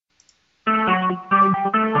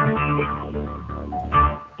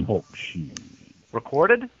Talk Shoe.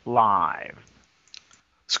 Recorded live.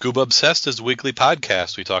 Scuba Obsessed is a weekly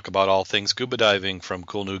podcast. We talk about all things scuba diving, from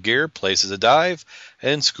cool new gear, places to dive,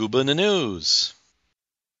 and scuba in the news.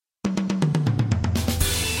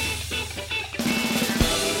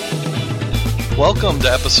 Welcome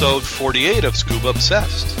to episode 48 of Scuba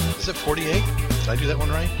Obsessed. Is it 48? Did I do that one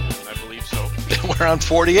right? I believe so. We're on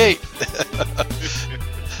 48.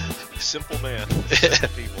 Simple man. Simple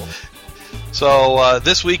people. So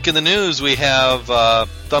this week in the news, we have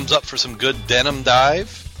thumbs up for some good denim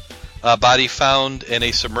dive. Body found in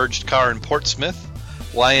a submerged car in Portsmouth.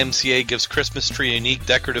 YMCA gives Christmas tree a unique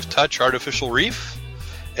decorative touch, artificial reef.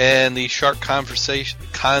 And the Shark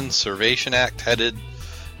Conservation Act headed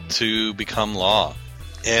to become law.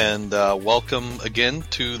 And welcome again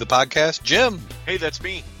to the podcast, Jim. Hey, that's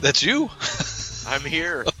me. That's you. I'm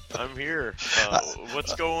here.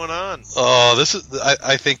 What's going on? Oh, this is.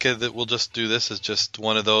 I think that we'll just do this as just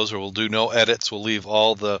one of those, or we'll do no edits. We'll leave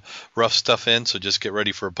all the rough stuff in, so just get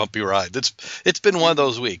ready for a bumpy ride. It's been one of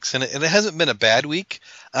those weeks, and it hasn't been a bad week.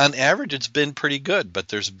 On average, it's been pretty good,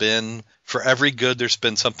 but for every good, there's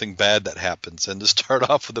been something bad that happens. And to start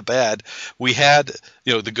off with the bad, we had,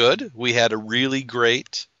 the good. We had a really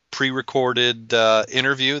great pre-recorded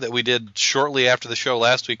interview that we did shortly after the show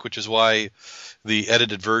last week, which is why the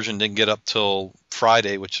edited version didn't get up till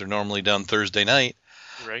Friday, which they're normally done Thursday night.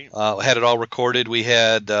 Right. Had it all recorded. We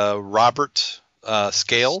had Robert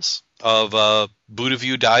Scales of Buddha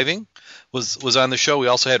View Diving was on the show. We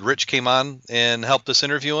also had Rich came on and helped us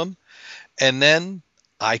interview him. And then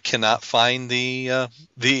I cannot find the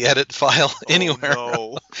edit file anywhere.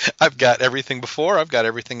 No. I've got everything before. I've got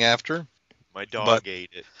everything after. My dog ate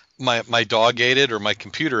it. My dog ate it, or my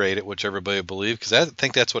computer ate it, which everybody will believe, because I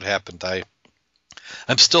think that's what happened.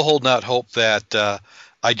 I'm still holding out hope that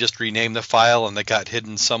I just renamed the file and it got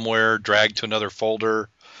hidden somewhere, dragged to another folder.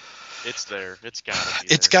 It's there. It's got to be.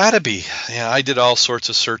 It's got to be. Yeah, I did all sorts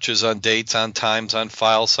of searches on dates, on times, on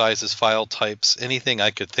file sizes, file types, anything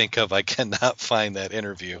I could think of. I cannot find that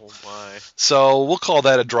interview. Oh, my. So we'll call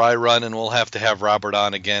that a dry run, and we'll have to have Robert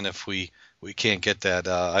on again if we can't get that.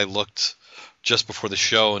 I looked just before the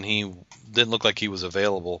show, and he didn't look like he was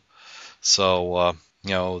available. So,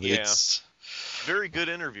 it's... Very good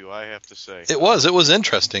interview, I have to say. It was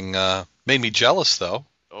interesting. Made me jealous, though.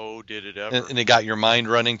 Oh, did it ever? And it got your mind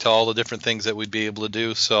running to all the different things that we'd be able to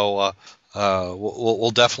do. So we'll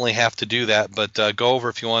definitely have to do that. But go over,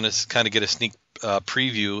 if you want to kind of get a sneak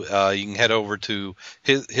preview, you can head over to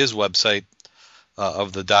his website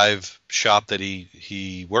of the dive shop that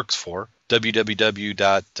he works for,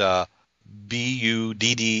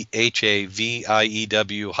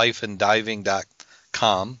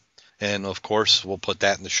 www.buddhavieu-diving.com. And, of course, we'll put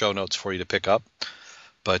that in the show notes for you to pick up.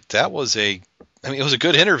 But that was it was a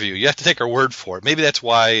good interview. You have to take our word for it. Maybe that's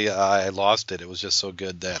why I lost it. It was just so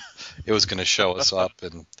good that it was going to show us up,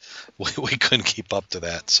 and we couldn't keep up to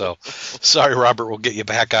that. So, sorry, Robert. We'll get you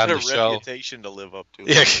back on the show. A reputation to live up to.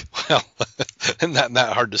 Yeah, well,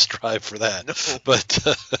 not hard to strive for that. No. But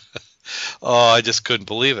I just couldn't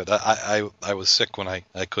believe it. I was sick when I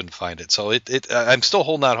couldn't find it. So I'm still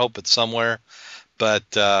holding out hope it's somewhere,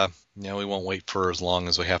 but we won't wait for as long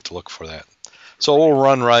as we have to look for that. So we'll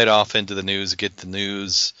run right off into the news, get the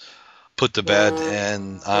news put to bed,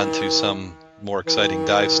 and on to some more exciting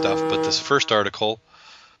dive stuff. But this first article,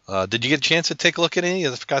 did you get a chance to take a look at any?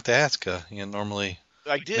 I forgot to ask. Normally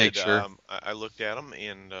I did. Make sure. I looked at them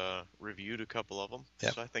and reviewed a couple of them.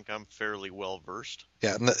 Yep. So I think I'm fairly well versed.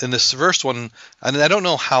 Yeah, and this first one, and I don't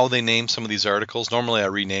know how they name some of these articles. Normally I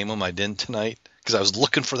rename them. I didn't tonight because I was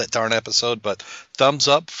looking for that darn episode. But thumbs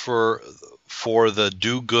up for the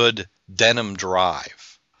Do Good Denim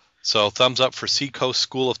Drive. So thumbs up for Seacoast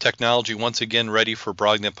School of Technology, once again ready for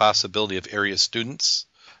broadening the possibility of area students.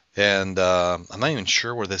 And I'm not even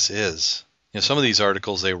sure where this is. Some of these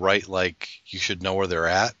articles they write like you should know where they're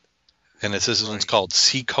at. And this one's called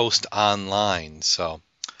Seacoast Online. So,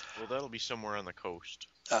 well, that'll be somewhere on the coast.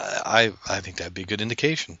 I think that'd be a good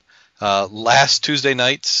indication. Last Tuesday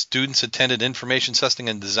night, students attended information testing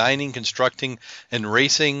on designing, constructing, and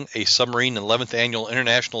racing a submarine in 11th Annual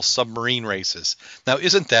International Submarine Races. Now,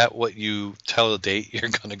 isn't that what you tell a date you're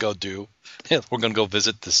going to go do? We're going to go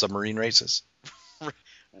visit the submarine races.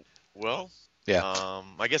 Well, yeah.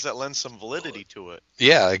 I guess that lends some validity to it.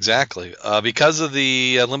 Yeah, exactly. Because of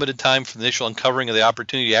the limited time for the initial uncovering of the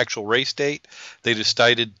opportunity actual race date, they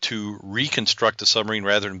decided to reconstruct a submarine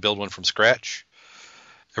rather than build one from scratch.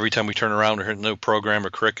 Every time we turn around, there's no program or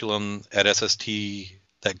curriculum at SST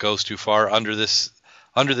that goes too far under the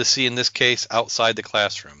sea, in this case, outside the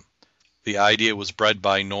classroom. The idea was bred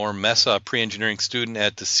by Norm Mesa, a pre-engineering student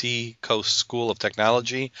at the Sea Coast School of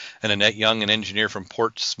Technology, and Annette Young, an engineer from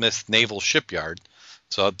Portsmouth Naval Shipyard.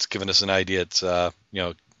 So it's given us an idea. It's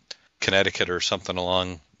Connecticut or something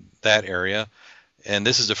along that area. And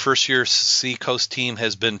this is the first year Sea Coast team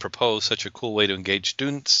has been proposed. Such a cool way to engage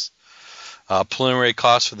students. Preliminary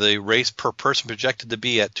cost for the race per person projected to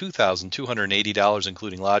be at $2,280,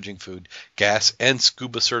 including lodging, food, gas, and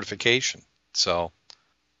scuba certification. So,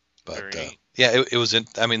 but it was.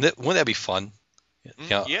 Wouldn't that be fun?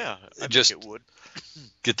 Yeah, I just think it would.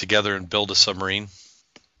 Get together and build a submarine.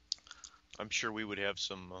 I'm sure we would have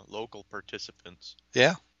some local participants.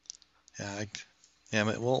 Yeah.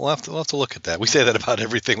 We'll have to look at that. We say that about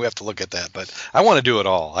everything. We have to look at that, but I want to do it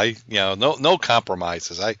all. No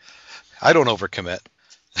compromises. I don't overcommit.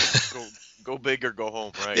 Go big or go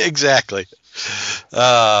home, right? Exactly.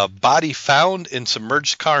 Body found in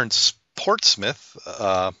submerged car in Portsmouth.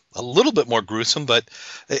 A little bit more gruesome, but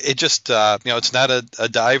it just it's not a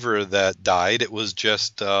diver that died. It was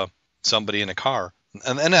just somebody in a car.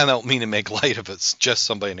 And I don't mean to make light of it's just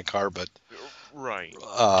somebody in a car, but right.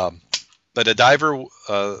 But a diver.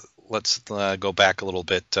 Let's go back a little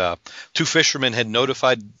bit. Two fishermen had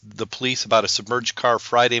notified the police about a submerged car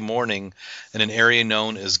Friday morning in an area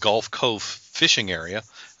known as Gulf Cove Fishing Area,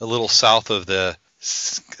 a little south of the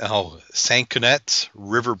Sanconet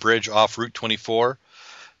River Bridge off Route 24.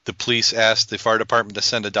 The police asked the fire department to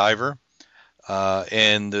send a diver,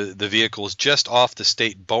 and the vehicle was just off the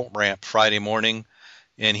state boat ramp Friday morning,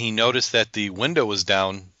 and he noticed that the window was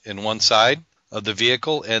down in one side of the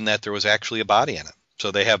vehicle and that there was actually a body in it.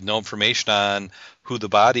 So they have no information on who the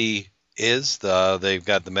body is. They've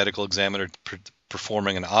got the medical examiner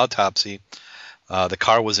performing an autopsy. The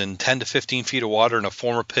car was in 10 to 15 feet of water in a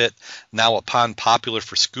former pit, now a pond popular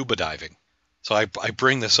for scuba diving. So I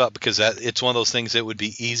bring this up because it's one of those things that would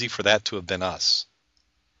be easy for that to have been us.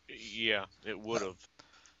 Yeah, it would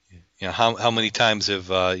have. How many times have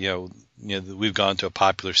we've gone to a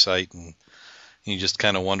popular site and you just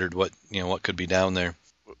kind of wondered what could be down there.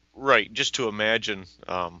 Right, just to imagine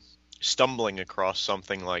stumbling across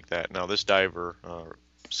something like that. Now, this diver,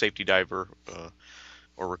 safety diver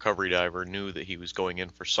or recovery diver, knew that he was going in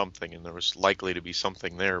for something, and there was likely to be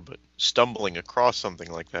something there. But stumbling across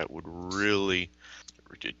something like that would really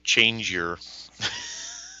change your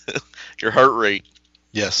your heart rate.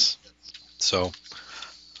 Yes. So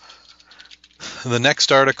the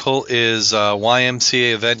next article is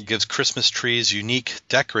YMCA event gives Christmas trees unique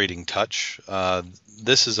decorating touch.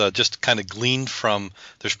 This is just kind of gleaned from,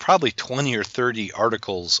 there's probably 20 or 30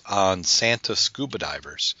 articles on Santa scuba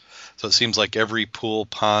divers. So it seems like every pool,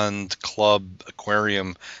 pond, club,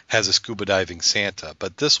 aquarium has a scuba diving Santa.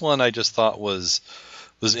 But this one I just thought was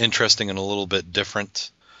interesting and a little bit different.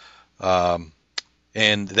 And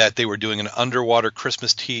that they were doing an underwater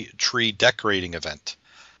Christmas tree decorating event.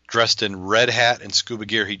 Dressed in red hat and scuba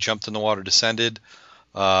gear, he jumped in the water, descended.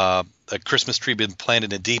 A Christmas tree been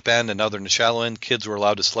planted in a deep end, another in a shallow end. Kids were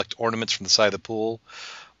allowed to select ornaments from the side of the pool.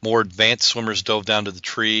 More advanced swimmers dove down to the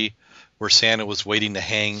tree where Santa was waiting to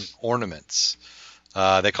hang ornaments.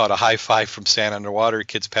 They caught a high five from Santa underwater.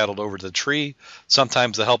 Kids paddled over to the tree,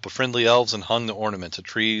 sometimes the help of friendly elves, and hung the ornaments. The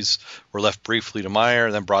trees were left briefly to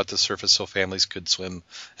mire, then brought to the surface so families could swim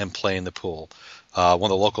and play in the pool. One of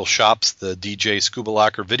the local shops, the DJ Scuba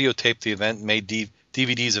Locker, videotaped the event, made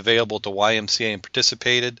DVDs available to YMCA and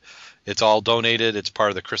participated. It's all donated. It's part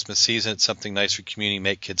of the Christmas season. It's something nice for community,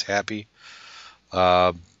 make kids happy.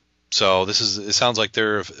 So it sounds like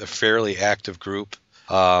they're a fairly active group.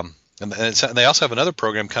 And they also have another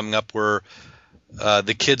program coming up where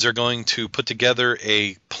the kids are going to put together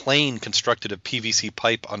a plane constructed of PVC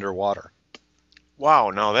pipe underwater. Wow,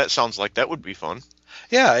 now that sounds like that would be fun.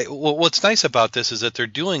 Yeah, well, what's nice about this is that they're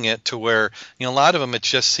doing it to where, a lot of them it's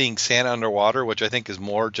just seeing Santa underwater, which I think is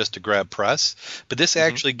more just to grab press. But this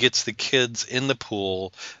actually gets the kids in the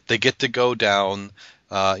pool. They get to go down.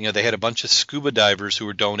 They had a bunch of scuba divers who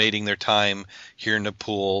were donating their time here in the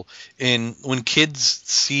pool. And when kids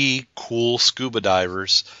see cool scuba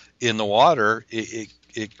divers in the water,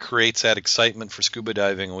 it creates that excitement for scuba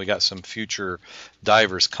diving. And we got some future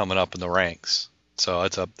divers coming up in the ranks. So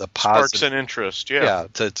it's a positive. Sparks an interest, yeah.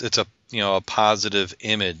 Yeah, it's a positive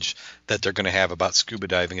image that they're going to have about scuba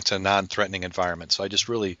diving. It's a non-threatening environment. So I just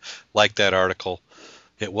really like that article.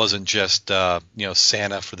 It wasn't just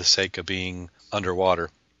Santa for the sake of being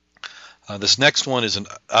underwater. This next one is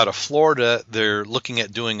out of Florida. They're looking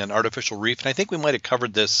at doing an artificial reef, and I think we might have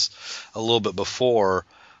covered this a little bit before,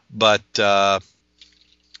 but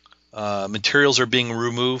materials are being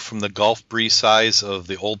removed from the Gulf Breeze size of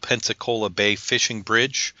the old Pensacola Bay Fishing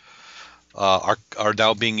Bridge. are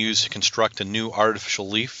now being used to construct a new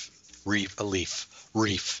artificial reef.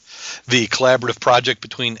 The collaborative project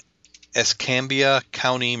between Escambia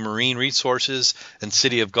County Marine Resources and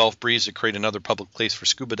City of Gulf Breeze to create another public place for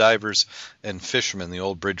scuba divers and fishermen. The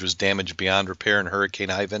old bridge was damaged beyond repair in Hurricane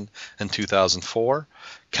Ivan in 2004.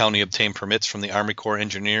 County obtained permits from the Army Corps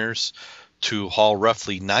engineers to haul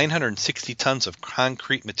roughly 960 tons of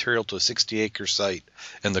concrete material to a 60-acre site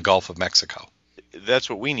in the Gulf of Mexico. That's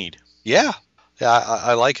what we need. Yeah,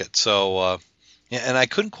 I like it. So, and I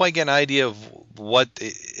couldn't quite get an idea of what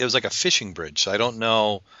it was like a fishing bridge. So I don't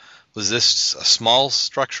know. Was this a small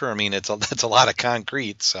structure? I mean, that's a lot of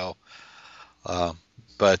concrete. So,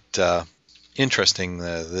 but interesting.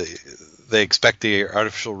 They expect the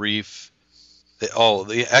artificial reef.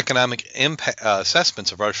 The economic impact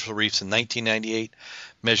assessments of artificial reefs in 1998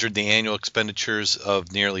 measured the annual expenditures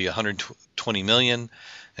of nearly 120 million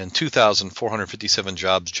and 2,457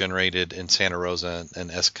 jobs generated in Santa Rosa and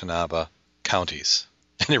Escanaba counties.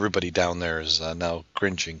 And everybody down there is now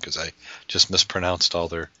cringing because I just mispronounced all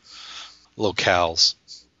their locales.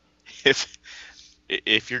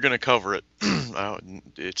 If you're going to cover it,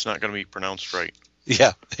 it's not going to be pronounced right.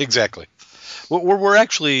 Yeah, exactly. We're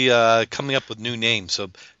actually coming up with new names, so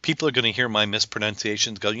people are going to hear my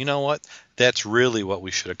mispronunciations go, you know what? That's really what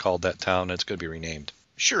we should have called that town. It's going to be renamed.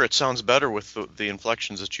 Sure, it sounds better with the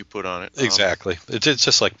inflections that you put on it. Exactly. It's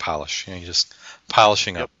just like polish. You're just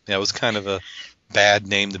polishing up. Yeah, it was kind of a bad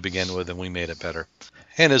name to begin with, and we made it better.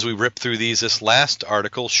 And as we rip through this last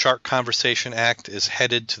article, Shark Conservation Act is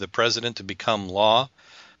headed to the president to become law.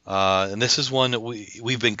 And this is one that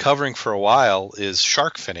we've been covering for a while, is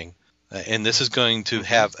shark finning. And this is going to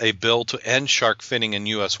have a bill to end shark finning in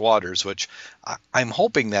U.S. waters, which I'm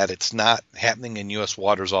hoping that it's not happening in U.S.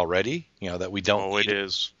 waters already, that we don't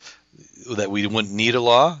that we wouldn't need a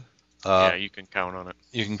law. Yeah, you can count on it.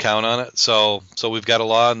 You can count on it. So we've got a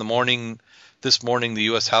law in the morning. This morning, the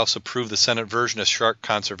U.S. House approved the Senate version of Shark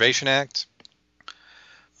Conservation Act.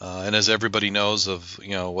 And as everybody knows of,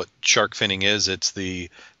 what shark finning is, it's the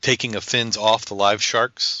taking of fins off the live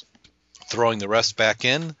sharks, throwing the rest back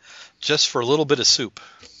in, just for a little bit of soup.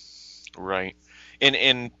 Right.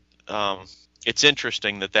 And it's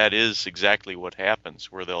interesting that is exactly what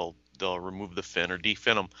happens, where they'll remove the fin or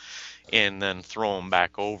defin them and then throw them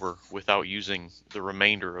back over without using the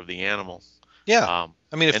remainder of the animal. Yeah.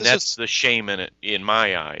 That's the shame in it, in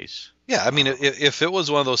my eyes. Yeah, I mean, if it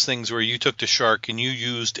was one of those things where you took the shark and you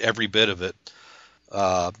used every bit of it,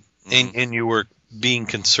 and you were being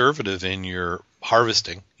conservative in your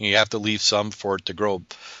harvesting, you have to leave some for it to grow,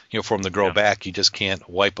 for them to grow back. You just can't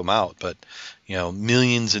wipe them out. But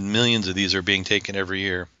millions and millions of these are being taken every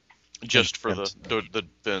year, just for the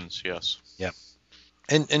fins. Yes. Yeah.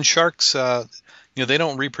 And sharks, they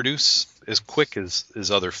don't reproduce as quick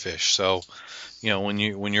as other fish. So, when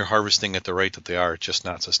you're harvesting at the rate that they are, it's just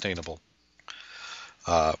not sustainable.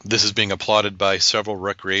 This is being applauded by several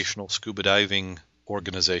recreational scuba diving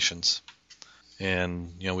organizations,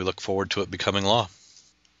 and we look forward to it becoming law.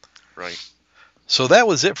 Right. So that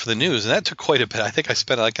was it for the news, and that took quite a bit. I think I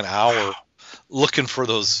spent like an hour looking for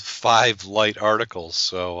those 5 light articles.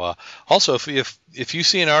 So also, if you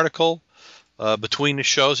see an article between the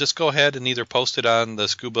shows, just go ahead and either post it on the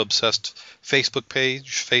Scuba Obsessed Facebook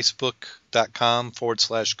page,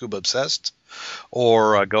 facebook.com/Scuba Obsessed,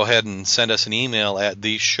 or go ahead and send us an email at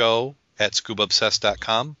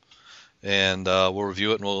theshow@scubaobsessed.com, and we'll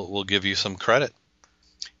review it and we'll give you some credit.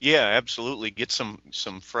 Yeah, absolutely. Get some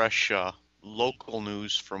fresh local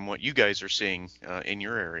news from what you guys are seeing in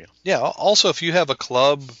your area. Yeah. Also, if you have a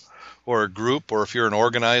club or a group, or if you're an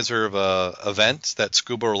organizer of a event that's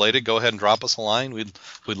scuba related, go ahead and drop us a line. We'd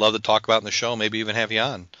love to talk about it in the show, maybe even have you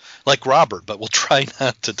on, like Robert, but we'll try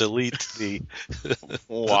not to delete the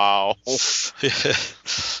wow.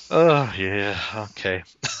 Oh yeah, okay.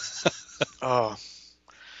 But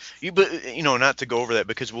not to go over that,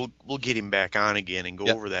 because we'll get him back on again and go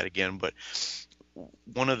over that again, but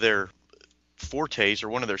one of their fortes, or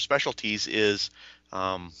one of their specialties, is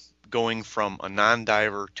going from a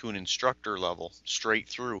non-diver to an instructor level straight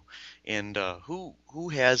through. And who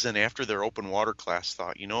has, and after their open water class,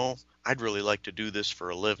 thought, I'd really like to do this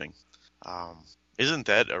for a living. Isn't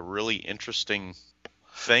that a really interesting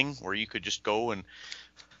thing, where you could just go and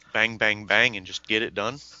bang, bang, bang and just get it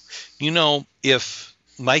done? If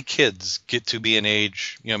my kids get to be an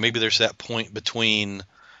age, maybe there's that point between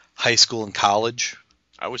high school and college.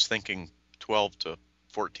 I was thinking 12 to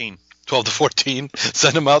 14. 12 to 14,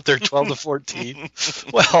 send them out there 12 to 14.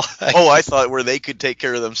 Well, I thought where they could take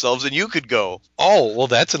care of themselves and you could go. Oh, well,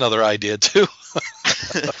 that's another idea too.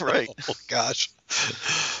 Right. Oh gosh.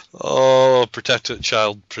 Oh,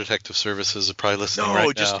 Child Protective Services are probably listening No,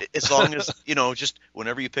 right just now. as long as, just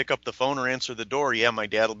whenever you pick up the phone or answer the door, yeah, my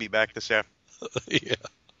dad will be back this Yeah.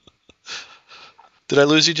 Did I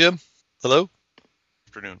lose you, Jim? Hello?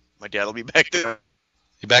 afternoon. My dad will be back there.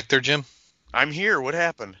 You back there, Jim? I'm here. What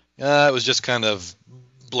happened? It was just kind of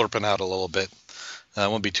blurping out a little bit. It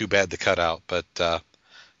won't be too bad to cut out, but yeah,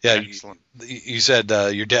 Excellent. you said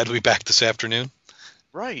your dad will be back this afternoon?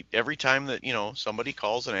 Right. Every time that, somebody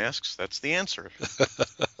calls and asks, that's the answer.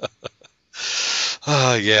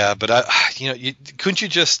 Oh, yeah, but couldn't you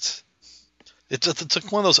just? It's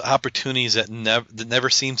like one of those opportunities that never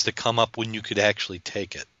seems to come up when you could actually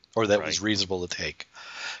take it, or that was Right. reasonable to take.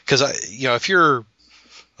 Because if you're,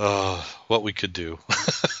 what we could do.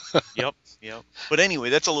 Yep. But anyway,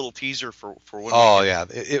 that's a little teaser for when Oh we yeah,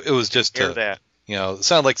 it was just hear to, that. it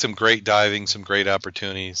sounded like some great diving, some great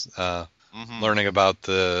opportunities. Mhm. Learning about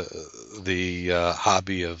the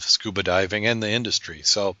hobby of scuba diving and the industry.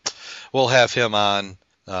 So we'll have him on.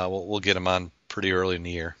 We'll get him on pretty early in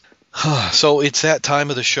the year. So it's that time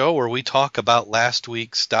of the show where we talk about last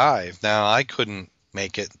week's dive. Now, I couldn't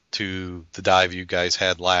make it to the dive you guys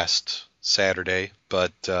had last Saturday,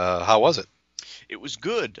 but how was it? It was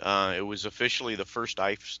good. It was officially the first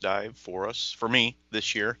ice dive for me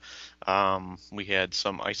this year. We had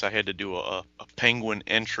some ice. I had to do a penguin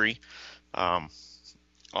entry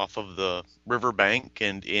off of the riverbank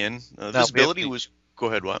and in. Visibility was. Go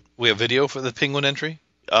ahead. What? We have video for the penguin entry?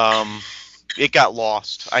 It got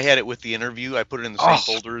lost. I had it with the interview. I put it in the same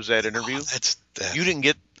folder as that interview.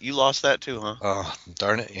 You lost that too, huh? Oh,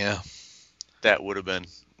 darn it, yeah. That would have been.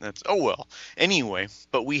 Oh well. Anyway,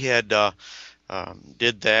 but we had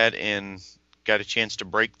did that and got a chance to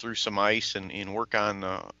break through some ice and work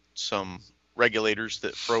on some regulators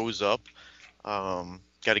that froze up.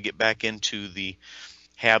 Got to get back into the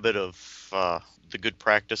habit of the good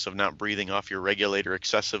practice of not breathing off your regulator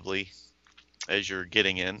excessively as you're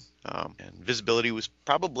getting in. And visibility was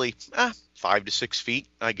probably 5 to 6 feet,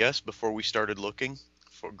 I guess, before we started looking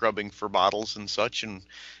for grubbing for bottles and such, and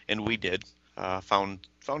we did. Found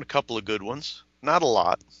a couple of good ones. Not a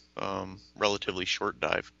lot. Relatively short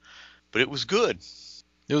dive, but it was good.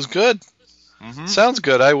 It was good. Mm-hmm. Sounds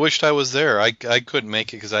good. I wished I was there. I couldn't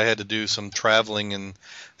make it because I had to do some traveling, and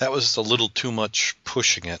that was a little too much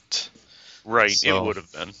pushing it. Right. So, it would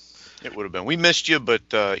have been. It would have been. We missed you, but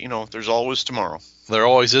there's always tomorrow. There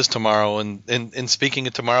always is tomorrow. And speaking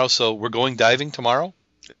of tomorrow, so we're going diving tomorrow?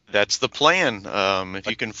 That's the plan. If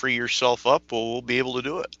you can free yourself up, we'll be able to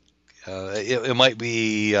do it. It might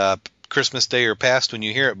be Christmas Day or past when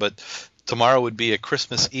you hear it, but tomorrow would be a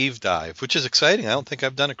Christmas Eve dive, which is exciting. I don't think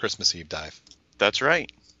I've done a Christmas Eve dive. That's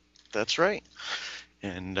right.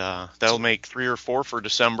 And that'll make 3 or 4 for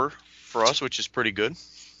December for us, which is pretty good.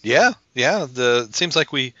 Yeah. It seems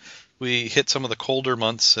like we hit some of the colder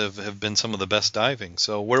months have been some of the best diving.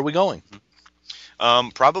 So where are we going?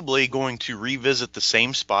 Probably going to revisit the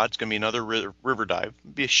same spot. It's going to be another river dive.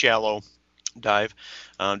 It'll be a shallow dive.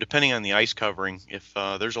 Depending on the ice covering, if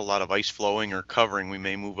there's a lot of ice flowing or covering, we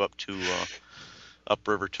may move up to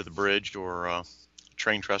upriver to the bridge or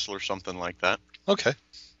train trestle or something like that. Okay.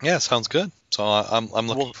 Yeah, sounds good. So I'm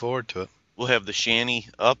looking forward to it. We'll have the shanty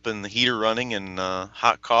up and the heater running and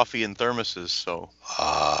hot coffee and thermoses. So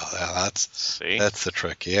that's the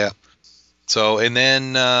trick. Yeah. So and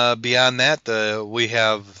then beyond that, we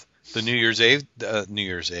have the New Year's Eve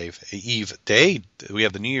day. We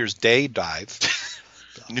have the New Year's Day dive.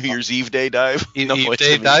 New Year's Eve day dive. Eve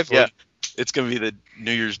day dive. Yeah, it's going to be the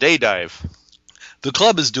New Year's Day dive. The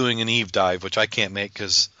club is doing an Eve dive, which I can't make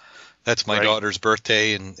because that's my daughter's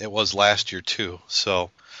birthday, and it was last year too. So.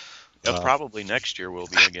 Probably next year will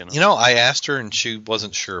be again. I asked her and she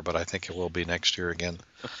wasn't sure, but I think it will be next year again.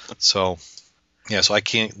 So I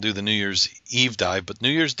can't do the New Year's Eve dive, but New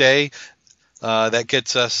Year's Day, that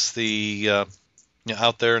gets us the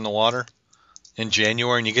out there in the water in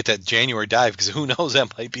January, and you get that January dive because who knows,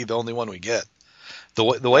 that might be the only one we get. The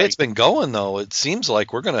way it's been going though, it seems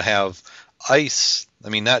like we're going to have ice. I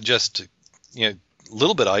mean, not just a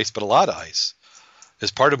little bit of ice, but a lot of ice. As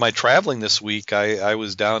part of my traveling this week, I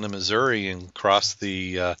was down in Missouri and crossed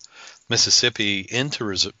the Mississippi into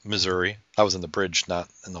Missouri. I was in the bridge, not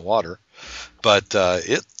in the water, but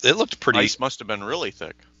it looked pretty. Ice must have been really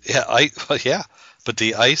thick. Yeah, but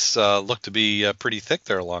the ice looked to be pretty thick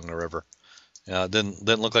there along the river. Didn't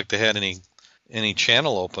look like they had any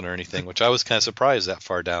channel open or anything, which I was kind of surprised that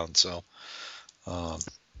far down. So.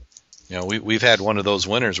 We've had one of those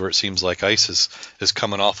winters where it seems like ice is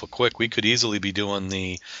coming awful quick. We could easily be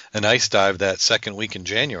doing an ice dive that second week in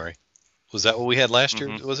January. Was that what we had last year?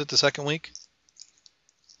 Was it the second week?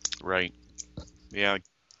 Right. Yeah.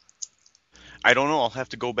 I don't know. I'll have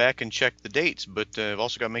to go back and check the dates, but I've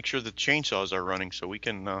also got to make sure the chainsaws are running so we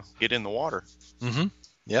can get in the water. Mm-hmm.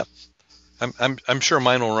 Yep. I'm sure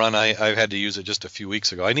mine will run. I had to use it just a few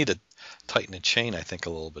weeks ago. I need to tighten the chain, I think, a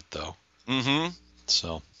little bit though. Mm-hmm.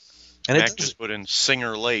 So, and Mac just put in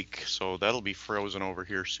Singer Lake, so that'll be frozen over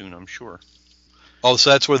here soon, I'm sure. Oh,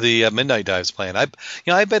 so that's where the midnight dive's playing.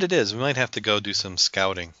 I bet it is. We might have to go do some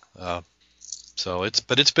scouting. But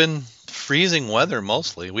it's been freezing weather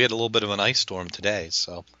mostly. We had a little bit of an ice storm today,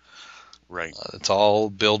 so right. It's all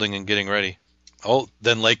building and getting ready. Oh,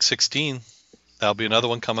 then Lake 16. That'll be another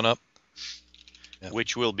one coming up. Yep.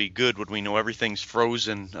 Which will be good when we know everything's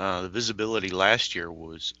frozen. The visibility last year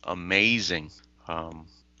was amazing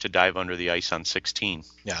to dive under the ice on 16.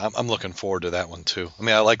 Yeah, I'm looking forward to that one too. I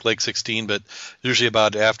mean, I like Lake 16, but usually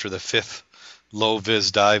about after the fifth low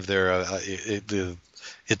vis dive there,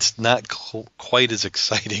 it's not quite as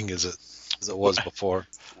exciting as it was before.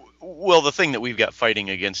 Well, the thing that we've got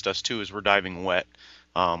fighting against us too is we're diving wet.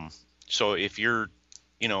 So if you're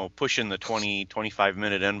pushing the 20-25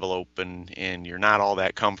 minute envelope and you're not all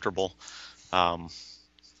that comfortable,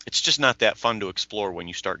 it's just not that fun to explore when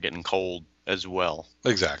you start getting cold as well.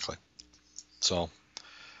 Exactly. So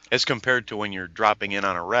as compared to when you're dropping in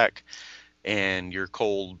on a wreck and you're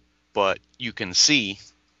cold, but you can see,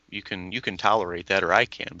 you can tolerate that, or I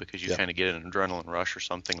can, because you kind of get an adrenaline rush or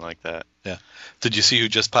something like that. Yeah. Did you see who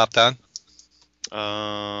just popped on?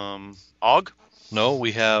 Og? No,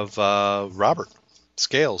 we have Robert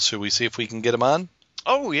Scales. Should we see if we can get him on?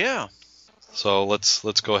 Oh yeah. So let's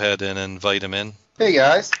go ahead and invite him in. Hey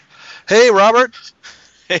guys. Hey Robert.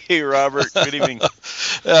 Hey Robert. Good evening.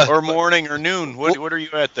 Or morning or noon. What are you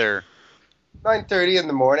at there? 9:30 in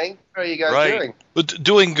the morning. How are you guys doing?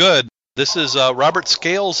 Doing good. This is Robert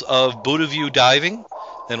Scales of Buddha View Diving,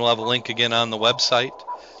 and we'll have a link again on the website.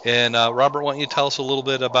 And Robert, why don't you tell us a little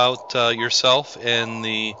bit about yourself and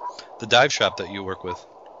the dive shop that you work with?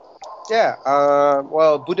 Yeah,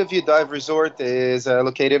 well, Buddha View Dive Resort is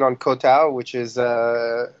located on Koh Tao, which is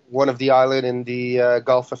one of the islands in the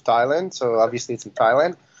Gulf of Thailand. So obviously it's in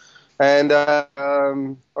Thailand. And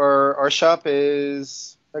our shop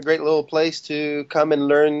is a great little place to come and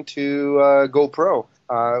learn to go pro.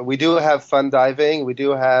 We do have fun diving. We do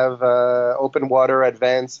have open water,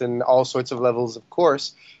 advanced, and all sorts of levels, of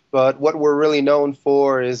course. But what we're really known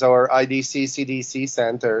for is our IDC CDC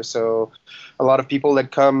center. So a lot of people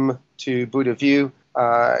that come to Buddha View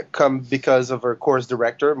come because of our course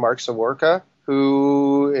director, Mark Sawarka,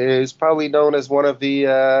 who is probably known as one of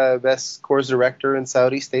the best course director in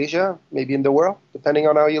Southeast Asia, maybe in the world, depending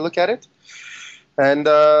on how you look at it. And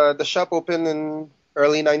the shop opened in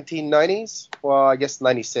early 1990s. Well, I guess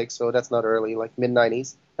 96, so that's not early, like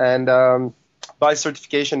mid-90s. And by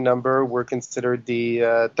certification number, we're considered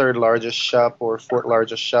the third largest shop or fourth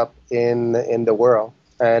largest shop in the world.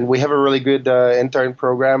 And we have a really good intern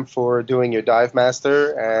program for doing your dive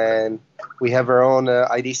master, and we have our own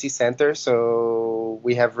IDC center, so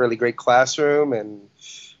we have really great classroom, and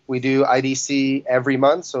we do IDC every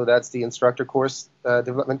month, so that's the instructor course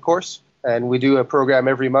development course, and we do a program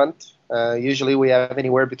every month. Usually we have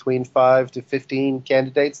anywhere between 5 to 15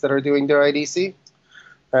 candidates that are doing their IDC.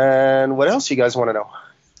 And what else you guys want to know?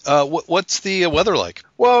 What's the weather like?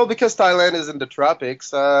 Well, because Thailand is in the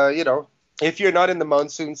tropics, if you're not in the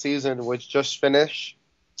monsoon season, which just finished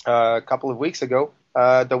a couple of weeks ago,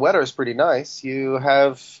 the weather is pretty nice. You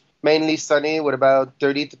have mainly sunny with about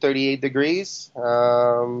 30 to 38 degrees.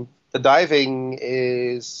 The diving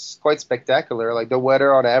is quite spectacular. Like the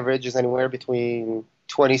weather on average is anywhere between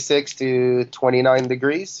 26 to 29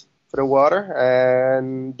 degrees for the water,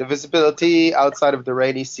 and the visibility outside of the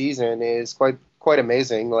rainy season is quite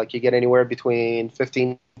amazing. Like you get anywhere between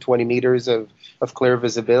 15 to 20 meters of clear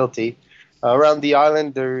visibility. Around the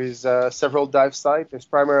island, there's several dive sites. There's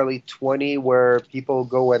primarily 20 where people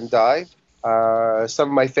go and dive. Some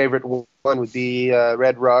of my favorite one would be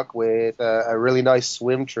Red Rock with a really nice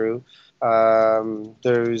swim through.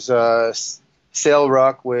 There's Sail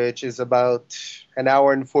Rock, which is about an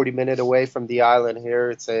hour and 40 minutes away from the island here.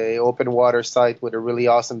 It's a open water site with a really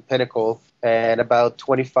awesome pinnacle, and about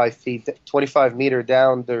 25 meter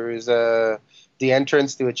down, there's the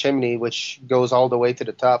entrance to a chimney, which goes all the way to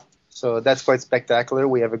the top. So that's quite spectacular.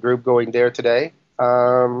 We have a group going there today.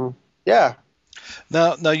 Yeah.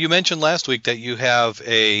 Now you mentioned last week that you have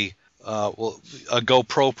a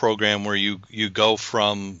GoPro program where you go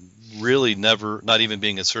from really not even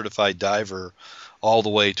being a certified diver all the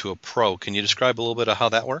way to a pro. Can you describe a little bit of how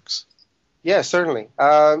that works? Yeah, certainly.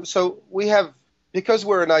 So we have, because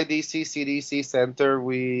we're an IDC CDC center,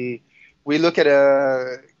 we look at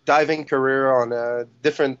diving career on a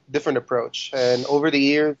different approach. And over the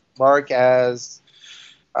years, Mark has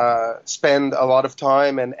spend a lot of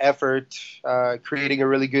time and effort creating a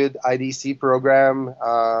really good IDC program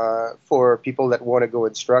for people that want to go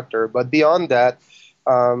instructor. But beyond that,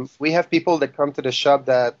 we have people that come to the shop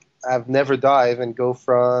that have never dived and go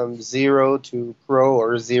from zero to pro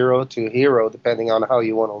or zero to hero, depending on how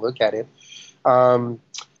you want to look at it. The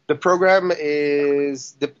program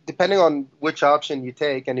is depending on which option you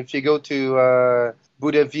take, and if you go to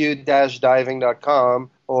buddhaview-diving.com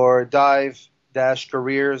or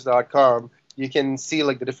dive-careers.com, you can see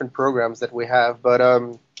like the different programs that we have.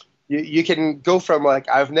 But you can go from like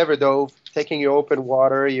I've never dove, taking your open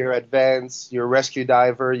water, your advanced, your rescue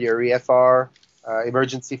diver, your EFR,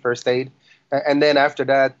 emergency first aid, and then after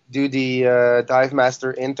that do the Dive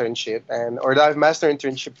Master internship. And our Dive Master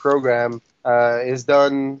internship program is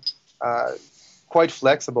done quite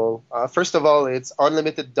flexible. First of all, it's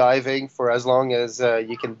unlimited diving for as long as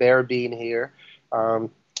you can bear being here.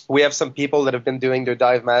 We have some people that have been doing their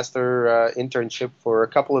Dive Master internship for a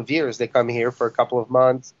couple of years. They come here for a couple of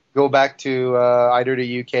months, go back to either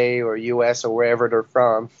the UK or US or wherever they're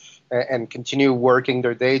from, and continue working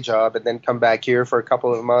their day job, and then come back here for a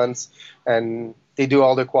couple of months, and they do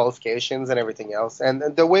all their qualifications and everything else.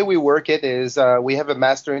 And the way we work it is we have a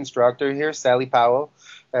master instructor here, Sally Powell,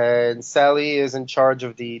 and Sally is in charge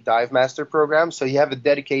of the Dive Master program. So you have a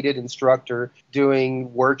dedicated instructor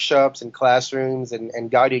doing workshops and classrooms and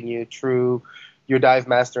guiding you through your Dive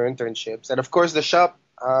Master internships. And of course, the shop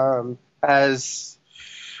has,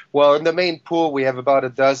 well, in the main pool, we have about a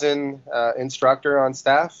dozen instructor on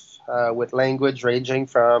staff with language ranging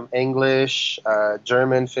from English,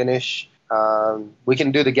 German, Finnish. We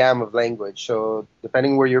can do the gamut of language. So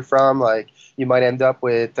depending where you're from, like you might end up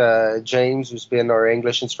with James, who's been our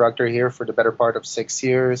English instructor here for the better part of 6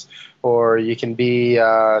 years, or you can be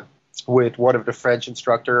with one of the French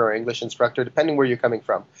instructor or English instructor, depending where you're coming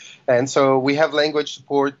from. And so we have language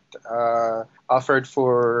support offered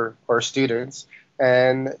for our students.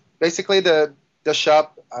 And basically the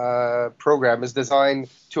shop program is designed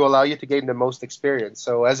to allow you to gain the most experience.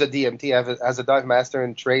 So as a DMT, as a dive master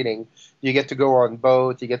in training, you get to go on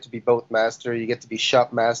boat, you get to be boat master, you get to be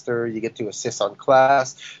shop master, you get to assist on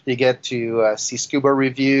class, you get to see scuba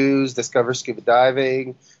reviews, discover scuba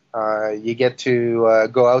diving, you get to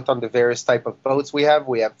go out on the various type of boats we have.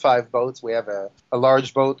 We have 5 boats. We have a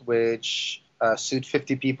large boat which suit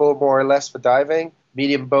 50 people more or less for diving,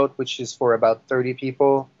 medium boat which is for about 30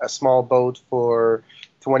 people, a small boat for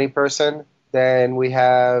 20 person. Then we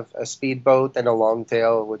have a speedboat and a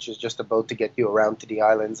longtail, which is just a boat to get you around to the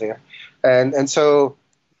islands here. And so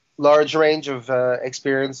large range of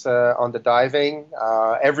experience on the diving.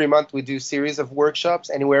 Every month we do series of workshops,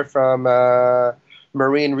 anywhere from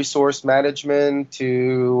marine resource management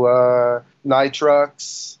to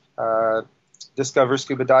nitrox, discover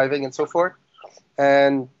scuba diving, and so forth.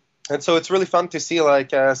 And so it's really fun to see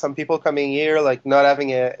like some people coming here, like not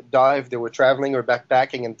having a dive. They were traveling or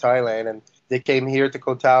backpacking in Thailand, and they came here to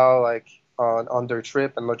Koh Tao like on their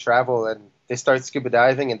trip and their travel, and they start scuba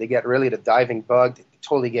diving and they get really the diving bug. They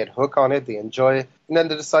totally get hooked on it. They enjoy it. And then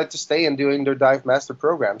they decide to stay and doing their Dive Master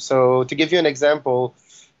program. So to give you an example,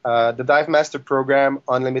 the Dive Master program,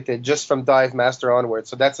 unlimited, just from Dive Master onward.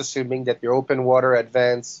 So that's assuming that you're open water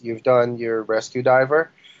advanced, you've done your rescue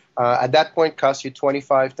diver. At that point, costs you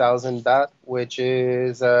 25,000 baht, which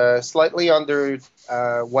is slightly under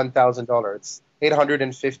 $1,000. It's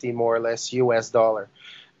 850 more or less US dollar.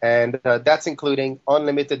 And that's including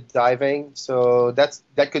unlimited diving. So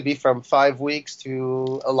that could be from 5 weeks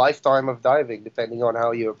to a lifetime of diving, depending on how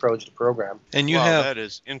you approach the program. And you that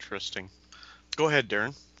is interesting. Go ahead,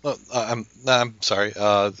 Darren. I'm sorry.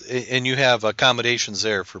 And you have accommodations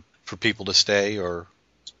there for people to stay, or?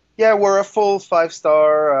 Yeah, we're a full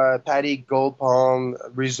 5-star Paddy Gold Palm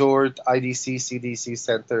Resort IDC CDC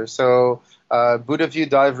center. So Buddha View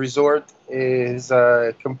Dive Resort is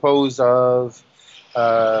composed of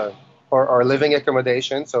our living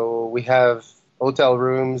accommodation. So we have hotel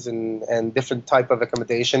rooms and different type of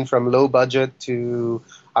accommodation, from low budget to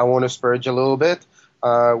I want to splurge a little bit.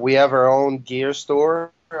 We have our own gear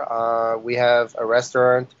store. We have a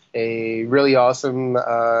restaurant, a really awesome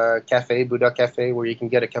cafe, Buddha Cafe, where you can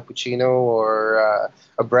get a cappuccino or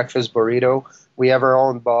a breakfast burrito. We have our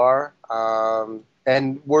own bar,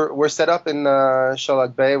 and we're set up in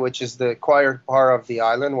Shalak Bay, which is the quiet part of the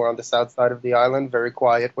island. We're on the south side of the island, very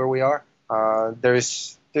quiet where we are.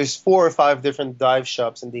 There's 4 or 5 different dive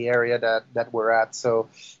shops in the area that we're at, so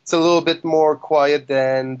it's a little bit more quiet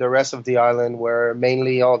than the rest of the island, where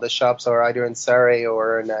mainly all the shops are either in Saray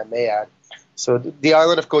or in Mayat. So the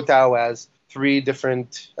island of Koh Tao has three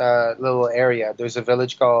different little area. There's a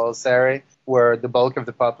village called Sare, where the bulk of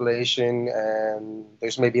the population, and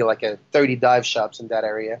there's maybe like 30 dive shops in that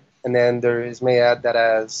area. And then there is Mayad that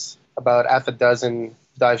has about half a dozen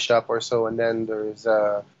dive shop or so, and then there's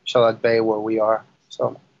Charlotte Bay where we are.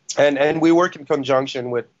 So, and we work in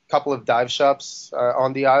conjunction with a couple of dive shops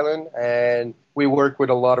on the island, and we work with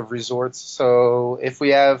a lot of resorts. So if we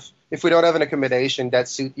don't have an accommodation that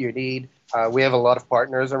suit your need, we have a lot of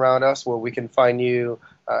partners around us where we can find you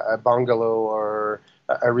a bungalow or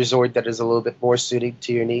a resort that is a little bit more suited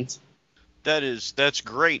to your needs. That's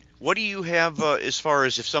great. What do you have as far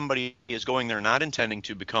as if somebody is going there not intending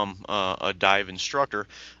to become a dive instructor,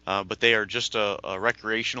 but they are just a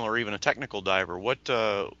recreational or even a technical diver? What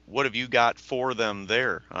have you got for them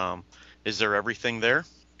there? Is there everything there?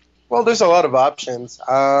 Well, there's a lot of options.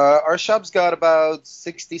 Our shop's got about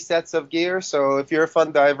 60 sets of gear. So if you're a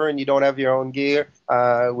fun diver and you don't have your own gear,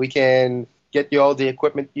 we can get you all the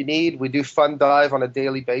equipment you need. We do fun dive on a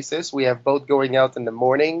daily basis. We have boat going out in the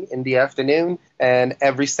morning, in the afternoon, and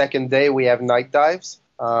every second day we have night dives.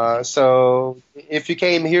 So if you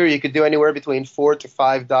came here, you could do anywhere between 4 to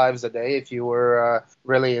 5 dives a day if you were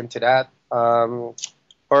really into that. Or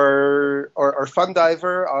fun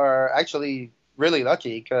diver are actually really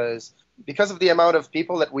lucky because of the amount of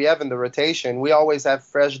people that we have in the rotation, we always have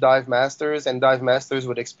fresh dive masters and dive masters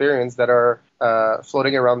with experience that are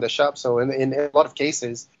floating around the shop. So in a lot of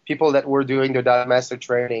cases, people that were doing their dive master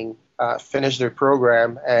training finish their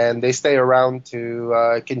program and they stay around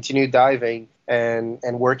to continue diving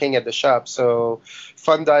and working at the shop. So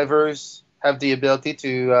fun divers have the ability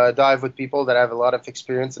to dive with people that have a lot of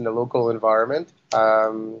experience in the local environment.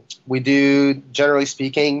 We do, generally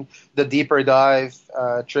speaking, the deeper dive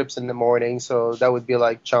trips in the morning. So that would be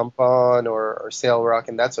like Jump On or Sail Rock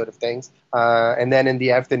and that sort of things. And then in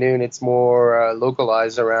the afternoon, it's more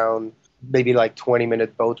localized around maybe like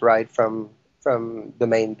 20-minute boat ride from the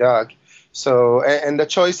main dock. So, and the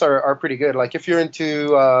choice are pretty good. Like if you're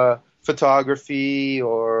into photography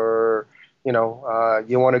or you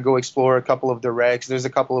want to go explore a couple of the wrecks. There's a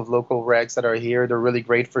couple of local wrecks that are here. They're really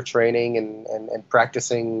great for training and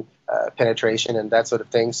practicing penetration and that sort of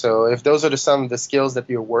thing. So if those are some of the skills that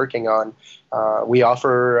you're working on, we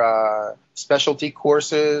offer specialty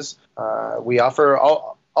courses. We offer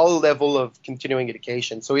all level of continuing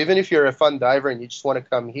education. So even if you're a fun diver and you just want to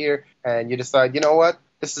come here and you decide, you know what,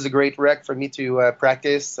 this is a great wreck for me to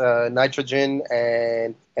practice nitrogen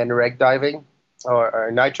and reg diving. Or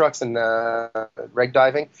nitrox and reg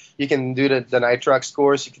diving. You can do the nitrox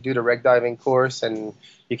course, you can do the reg diving course, and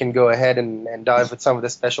you can go ahead and dive with some of the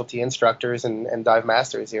specialty instructors and dive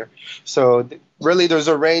masters here. So really there's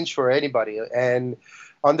a range for anybody. And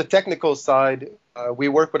on the technical side, we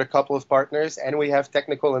work with a couple of partners, and we have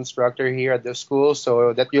technical instructor here at the school.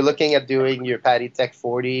 So that you're looking at doing your PADI Tech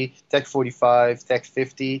 40, Tech 45, Tech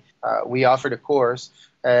 50, we offer the course.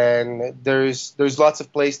 And there's lots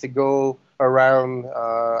of places to go around,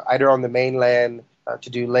 either on the mainland to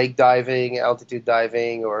do lake diving, altitude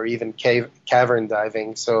diving, or even cavern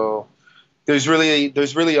diving. So there's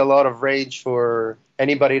really a lot of range for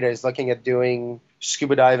anybody that is looking at doing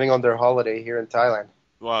scuba diving on their holiday here in Thailand.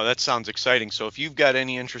 Wow, that sounds exciting. So if you've got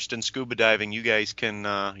any interest in scuba diving, you guys can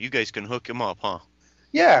hook him up, huh?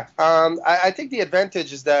 Yeah, I think the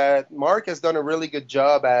advantage is that Mark has done a really good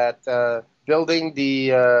job at building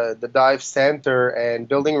the dive center and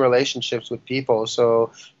building relationships with people.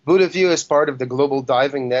 So Buddha View is part of the Global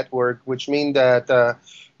Diving Network, which means that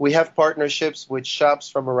we have partnerships with shops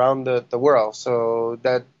from around the world. So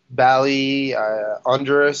that Bali,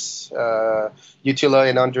 Honduras, Utila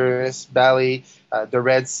in Honduras, Bali, the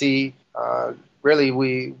Red Sea. Really,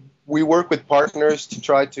 we work with partners to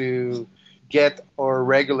try to get our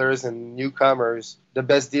regulars and newcomers the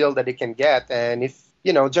best deal that they can get. And if,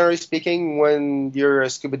 generally speaking, when you're a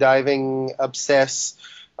scuba diving obsessed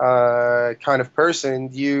kind of person,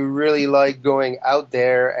 you really like going out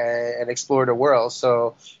there and explore the world.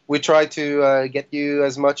 So we try to get you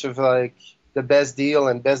as much of like the best deal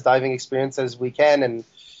and best diving experience as we can. And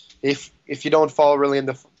if you don't fall really in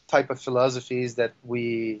the type of philosophies that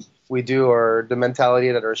we do or the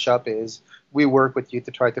mentality that our shop is, we work with you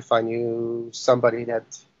to try to find you somebody that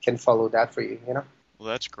can follow that for you, Well,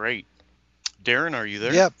 that's great. Darren, are you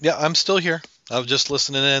there? Yeah, I'm still here. I was just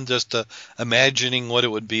listening in, just imagining what it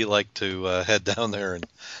would be like to head down there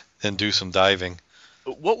and do some diving.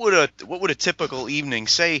 What would a typical evening,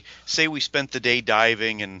 say we spent the day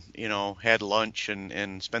diving and had lunch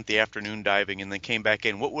and spent the afternoon diving and then came back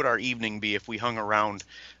in, what would our evening be if we hung around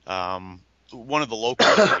one of the local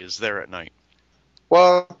areas there at night?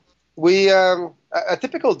 Well, we a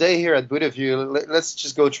typical day here at Buddha View. Let's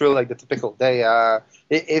just go through like the typical day.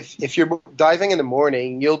 If you're diving in the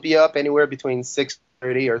morning, you'll be up anywhere between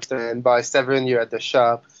 6:30 or 7. By 7, you're at the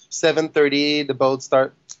shop. 7:30, the boat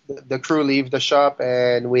start. The crew leave the shop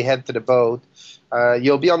and we head to the boat.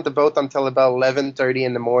 You'll be on the boat until about 11:30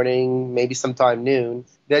 in the morning, maybe sometime noon.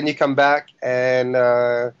 Then you come back and,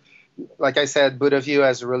 like I said, Buddha View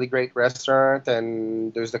has a really great restaurant,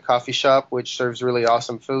 and there's the coffee shop which serves really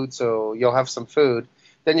awesome food. So you'll have some food.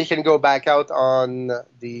 Then you can go back out on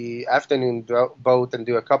the afternoon boat and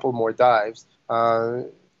do a couple more dives.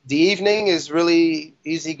 The evening is really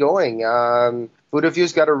easy going. Buddha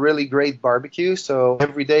View's got a really great barbecue, so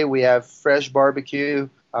every day we have fresh barbecue,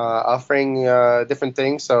 offering different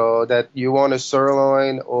things. So that you want a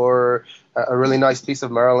sirloin or a really nice piece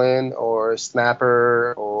of marlin or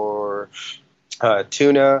snapper or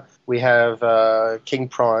tuna. We have king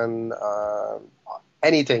prawn,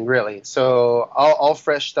 anything really. So all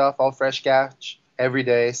fresh stuff, all fresh catch every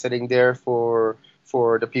day, sitting there for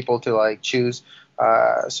the people to like choose.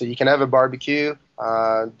 So you can have a barbecue.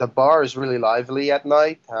 The bar is really lively at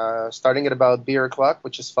night, starting at about beer o'clock,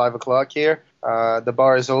 which is 5 o'clock here. The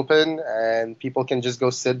bar is open and people can just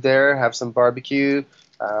go sit there, have some barbecue,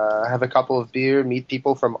 have a couple of beer, meet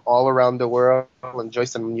people from all around the world, enjoy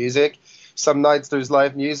some music. Some nights there's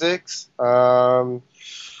live musics.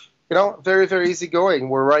 Very, very easy going.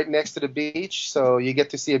 We're right next to the beach, so you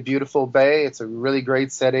get to see a beautiful bay. It's a really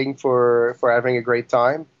great setting for having a great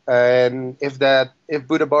time. And if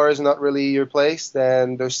Buddha Bar is not really your place,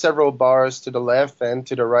 then there's several bars to the left and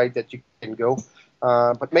to the right that you can go.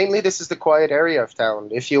 But mainly this is the quiet area of town.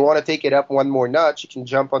 If you want to take it up one more notch, you can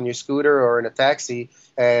jump on your scooter or in a taxi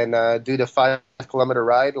and do the 5-kilometer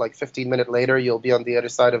ride. Like 15 minutes later, you'll be on the other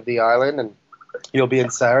side of the island and you'll be in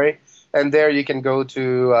Sari. And there you can go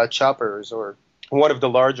to Choppers or one of the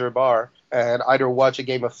larger bar and either watch a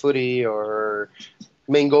game of footy or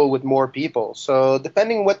mingle with more people. So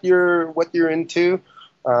depending what you're into,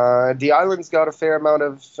 the island's got a fair amount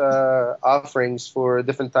of offerings for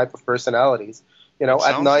different type of personalities.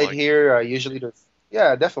 At night here, usually there's,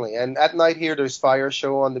 yeah, definitely. And at night here, there's fire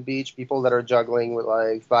show on the beach, people that are juggling with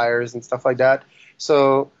like fires and stuff like that.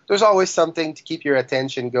 So there's always something to keep your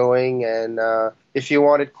attention going. And if you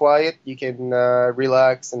want it quiet, you can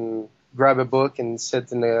relax and grab a book and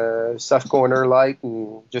sit in a soft corner light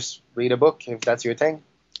and just read a book if that's your thing.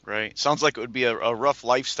 Right. Sounds like it would be a rough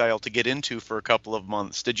lifestyle to get into for a couple of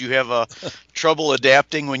months. Did you have trouble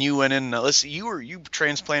adapting when you went in? You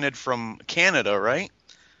transplanted from Canada, right?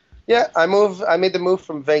 Yeah, I made the move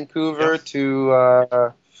from Vancouver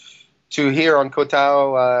to here on Koh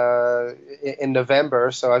Tao in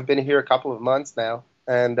November. So I've been here a couple of months now,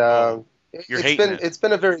 and it's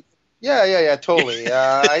been a very totally.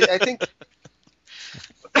 I think.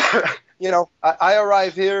 I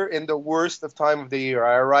arrived here in the worst of time of the year.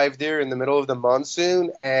 I arrived here in the middle of the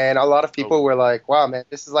monsoon, and a lot of people were like, wow, man,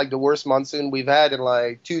 this is like the worst monsoon we've had in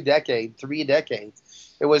like 2 decades, 3 decades.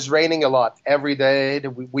 It was raining a lot every day.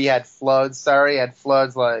 We had floods. Sari had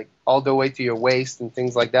floods like all the way to your waist and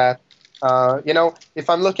things like that. If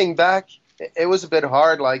I'm looking back, it was a bit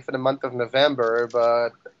hard like for the month of November,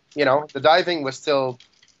 but, the diving was still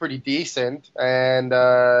pretty decent, and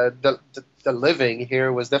the living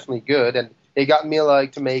here was definitely good, and it got me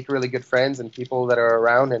like to make really good friends and people that are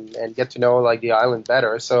around and get to know like the island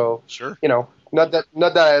better. So sure, not that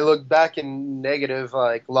I look back in negative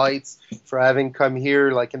like lights for having come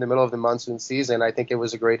here like in the middle of the monsoon season. I think it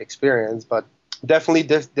was a great experience, but definitely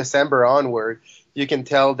December onward, you can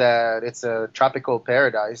tell that it's a tropical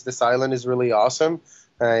paradise. This island is really awesome,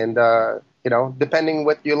 and depending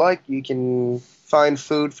what you like, you can find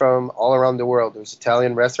food from all around the world. There's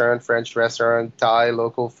Italian restaurant, French restaurant, Thai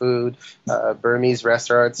local food, Burmese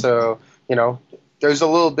restaurant. So, there's a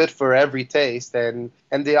little bit for every taste. And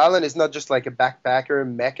the island is not just like a backpacker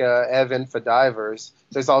mecca heaven for divers.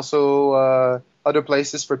 There's also other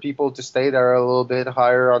places for people to stay that are a little bit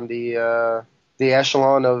higher on the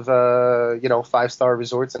echelon of 5-star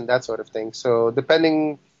resorts and that sort of thing. So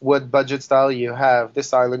depending what budget style you have,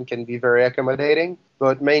 this island can be very accommodating.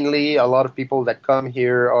 But mainly, a lot of people that come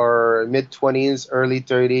here are mid-20s, early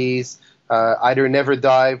 30s, either never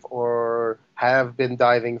dive or have been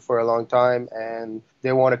diving for a long time, and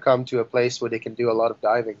they want to come to a place where they can do a lot of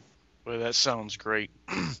diving. Well, that sounds great.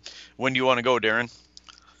 When do you want to go, Darren?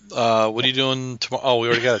 What are you doing tomorrow? Oh, we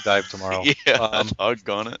already got a dive tomorrow. Yeah,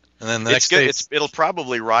 doggone it. And then the next day, it'll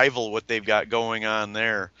probably rival what they've got going on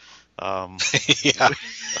there.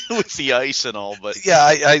 With the ice and all, but yeah,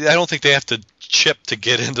 I don't think they have to chip to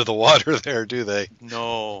get into the water there, do they?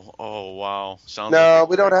 No. Oh wow. No,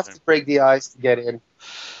 we don't have to break the ice to get in.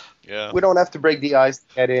 Yeah. We don't have to break the ice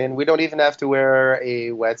to get in. We don't even have to wear a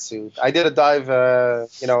wetsuit. I did a dive,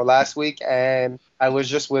 last week, and I was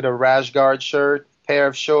just with a rash guard shirt, pair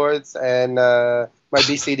of shorts, and my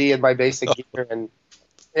BCD and my basic gear, and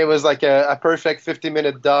it was like a perfect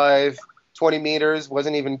 50-minute dive, 20 meters,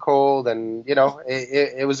 wasn't even cold, and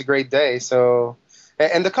it was a great day. So,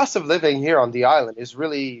 and the cost of living here on the island is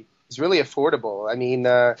really affordable. I mean,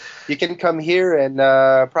 you can come here and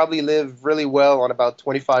probably live really well on about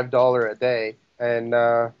 $25 a day, and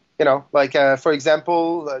for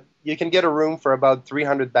example, you can get a room for about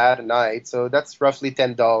 300 baht a night, so that's roughly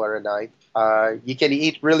 $10 a night. You can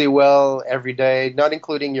eat really well every day, not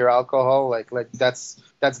including your alcohol. Like that's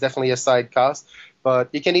definitely a side cost, but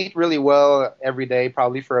you can eat really well every day,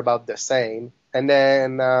 probably for about the same. And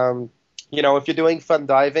then, if you're doing fun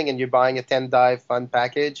diving and you're buying a 10 dive fun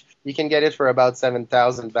package, you can get it for about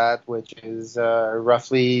 7,000 baht, which is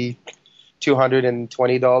roughly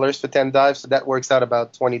 $220 for 10 dives. So that works out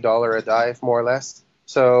about $20 a dive, more or less.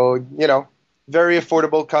 So, very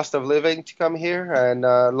affordable cost of living to come here, and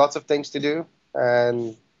lots of things to do,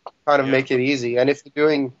 and kind of make it easy. And if you're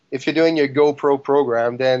doing your GoPro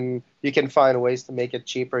program, then you can find ways to make it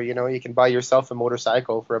cheaper. You can buy yourself a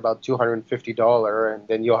motorcycle for about $250, and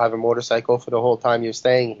then you'll have a motorcycle for the whole time you're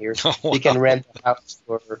staying here. Oh, wow. You can rent a house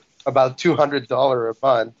for about $200 a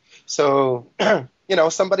month. So,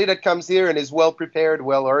 somebody that comes here and is well prepared,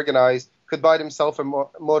 well organized, could buy himself a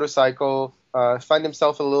motorcycle, find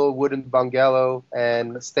himself a little wooden bungalow,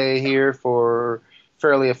 and stay here for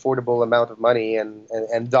fairly affordable amount of money,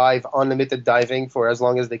 and dive unlimited diving for as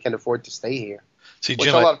long as they can afford to stay here. See, Which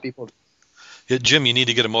Jim, a lot of people do. Yeah, Jim, you need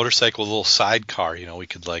to get a motorcycle with a little sidecar. We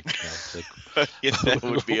could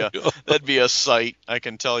Yeah, that'd be a sight. I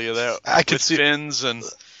can tell you that. I could with see fins and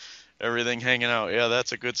everything hanging out. Yeah,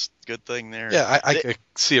 that's a good thing there. Yeah, I could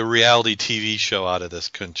see a reality TV show out of this,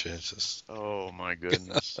 couldn't you? It's just... Oh my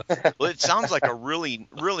goodness. Well, it sounds like a really,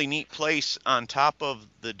 really neat place. On top of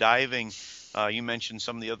the diving, you mentioned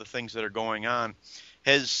some of the other things that are going on.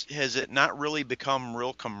 Has it not really become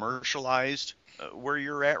real commercialized where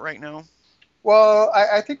you're at right now? Well,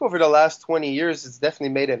 I think over the last 20 years, it's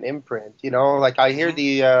definitely made an imprint. Like I hear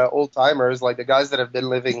the old timers, like the guys that have been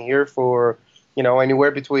living here for, anywhere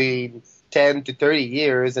between 10 to 30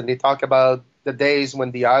 years, and they talk about the days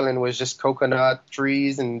when the island was just coconut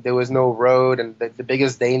trees and there was no road, and the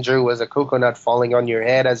biggest danger was a coconut falling on your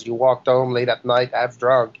head as you walked home late at night half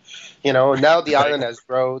drunk. Now the island has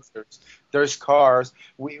roads, there's cars.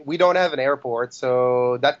 We don't have an airport,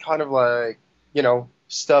 so that kind of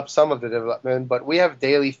stop some of the development, but we have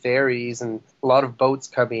daily ferries and a lot of boats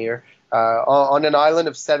come here on an island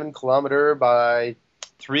of 7 kilometers by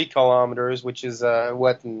 3 kilometers, which is 4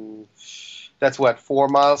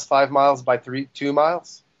 miles, 5 miles by 2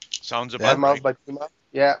 miles. Sounds about 5 miles right. by 2 miles.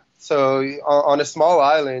 Yeah. So on a small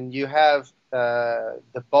island, you have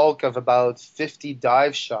the bulk of about 50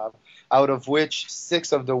 dive shops, out of which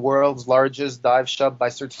 6 of the world's largest dive shop by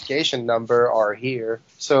certification number are here.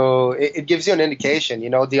 So it gives you an indication.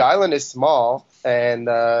 The island is small, and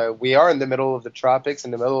we are in the middle of the tropics,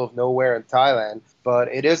 in the middle of nowhere in Thailand, but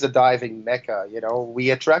it is a diving mecca.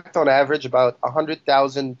 We attract on average about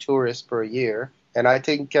 100,000 tourists per year, and I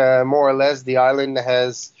think more or less the island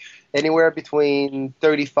has anywhere between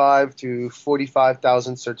 35 to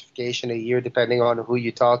 45,000 certification a year, depending on who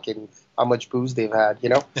you talk and how much booze they've had,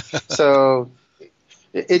 So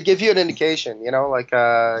it gives you an indication,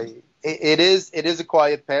 it is a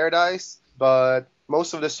quiet paradise, but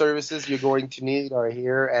most of the services you're going to need are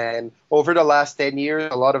here. And over the last 10 years,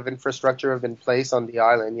 a lot of infrastructure have been placed on the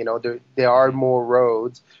island. There are more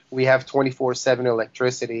roads. We have 24/7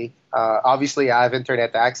 electricity. Obviously, I have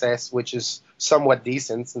internet access, which is somewhat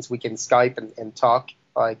decent since we can Skype and talk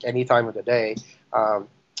like any time of the day.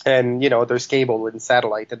 And there's cable and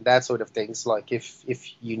satellite and that sort of things, like if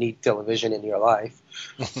you need television in your life.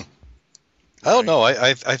 I don't know.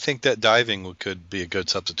 I think that diving could be a good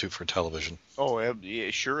substitute for television. Oh,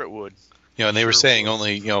 yeah, sure it would. And they were saying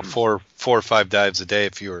only 4 or 5 dives a day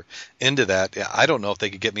if you were into that. Yeah, I don't know if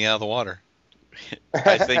they could get me out of the water.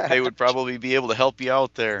 I think they would probably be able to help you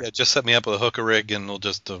out there. Yeah, just set me up with a hooker rig, and we'll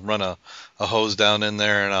just run a hose down in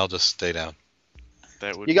there, and I'll just stay down.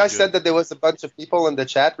 You guys said that there was a bunch of people in the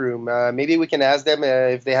chat room. Maybe we can ask them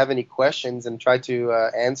if they have any questions and try to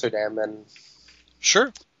answer them. And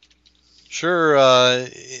Sure.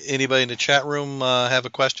 Anybody in the chat room have a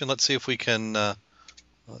question? Let's see if we can.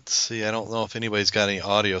 Let's see. I don't know if anybody's got any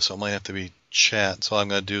audio, so it might have to be chat. So all I'm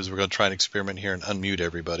going to do is we're going to try and experiment here and unmute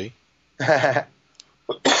everybody. Yeah,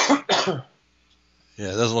 it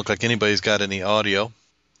doesn't look like anybody's got any audio.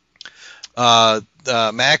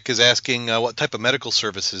 Mac is asking, what type of medical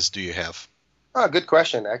services do you have? Oh, good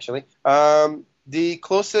question, actually. The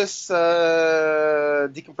closest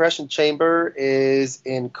decompression chamber is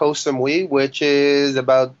in Koh Samui, which is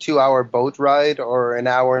about 2 hour boat ride or an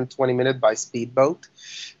hour and 20 minutes by speedboat.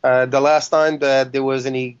 The last time that there was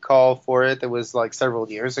any call for it was like several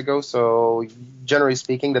years ago. So generally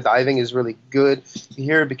speaking, the diving is really good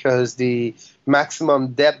here because the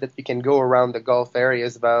maximum depth that you can go around the Gulf area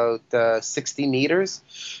is about 60 meters.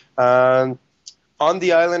 On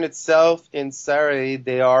the island itself, in Sarai,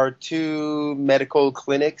 there are 2 medical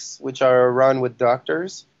clinics which are run with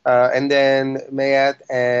doctors. And then Mayat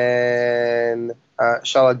and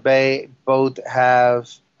Shalak Bay both have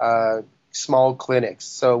small clinics.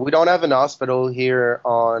 So we don't have an hospital here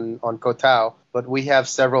on Koh Tao, but we have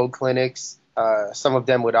several clinics, some of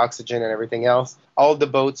them with oxygen and everything else. All the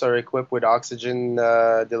boats are equipped with oxygen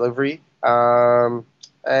delivery.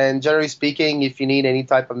 And generally speaking, if you need any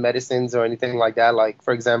type of medicines or anything like that, like,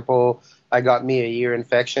 for example, I got me a ear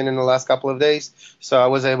infection in the last couple of days. So I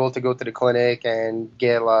was able to go to the clinic and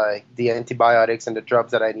get like the antibiotics and the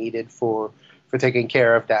drops that I needed for taking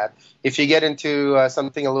care of that. If you get into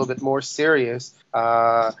something a little bit more serious,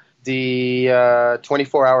 the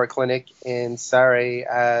 24-hour clinic in Sarai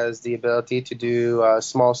has the ability to do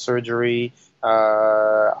small surgery,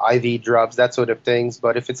 IV drops, that sort of things.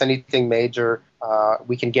 But if it's anything major,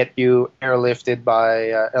 we can get you airlifted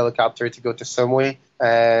by helicopter to go to Samui.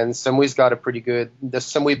 And Samui's got a pretty good, the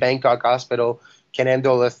Samui Bangkok Hospital can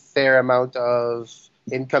handle a fair amount of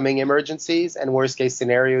incoming emergencies. And worst case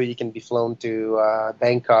scenario, you can be flown to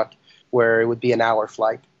Bangkok, where it would be an hour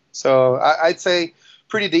flight. So I'd say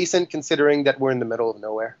pretty decent considering that we're in the middle of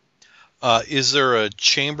nowhere. Is there a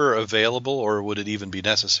chamber available, or would it even be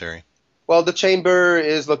necessary? Well, the chamber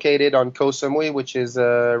is located on Koh Samui, which is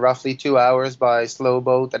roughly 2 hours by slow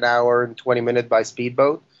boat, an hour and 20 minutes by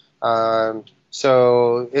speedboat.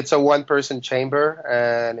 So it's a one-person chamber,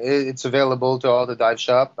 and it's available to all the dive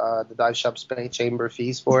shop. The dive shops pay chamber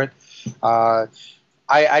fees for it.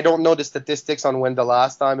 I don't know the statistics on when the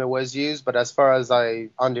last time it was used, but as far as I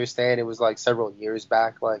understand, it was like several years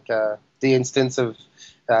back. Like the instance of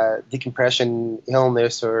decompression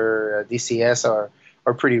illness or DCS are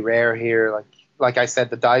pretty rare here. Like I said,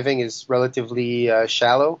 the diving is relatively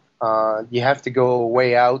shallow. You have to go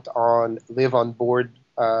way out on live on board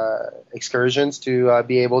excursions to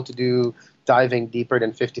be able to do diving deeper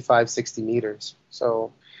than 55, 60 meters.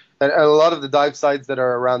 So a lot of the dive sites that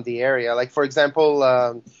are around the area, like for example,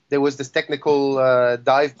 there was this technical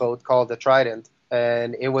dive boat called the Trident,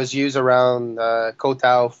 and it was used around Koh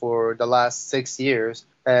Tao for the last 6 years.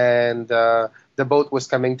 And the boat was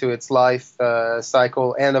coming to its life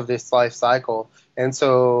cycle, end of this life cycle. And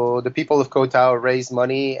so the people of Koh Tao raised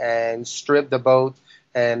money and stripped the boat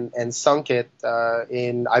and sunk it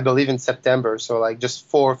in, I believe, in September. So like just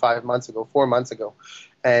 4 months ago.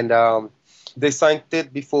 And they sunk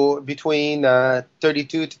it between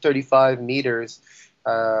 32 to 35 meters,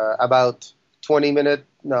 about 20-minute,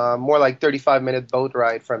 more like 35-minute boat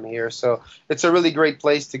ride from here. So it's a really great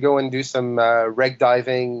place to go and do some wreck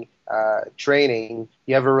diving training.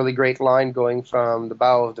 You have a really great line going from the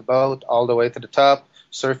bow of the boat all the way to the top,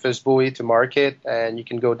 surface buoy to market, and you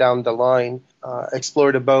can go down the line,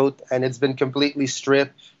 explore the boat, and it's been completely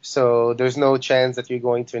stripped, so there's no chance that you're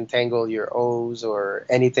going to entangle your O's or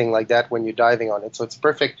anything like that when you're diving on it. So it's a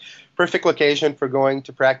perfect location for going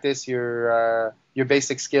to practice your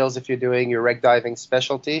basic skills if you're doing your wreck diving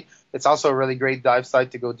specialty. It's also a really great dive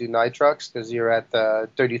site to go do nitrox because you're at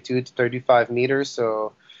 32 to 35 meters,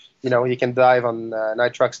 so you can dive on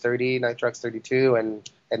nitrox 30, nitrox 32, and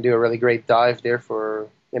do a really great dive there for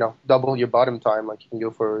double your bottom time. Like you can go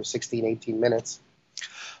for 16, 18 minutes.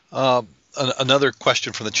 Another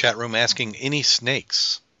question from the chat room asking, any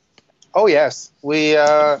snakes? Oh yes, we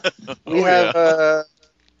have we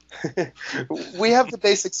have the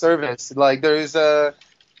basic service. Like there's a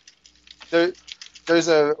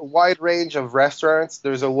wide range of restaurants.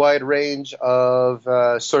 There's a wide range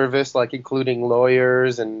of service, like including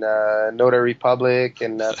lawyers and notary public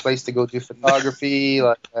and a place to go do photography,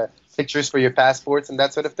 like pictures for your passports and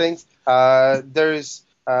that sort of things. There's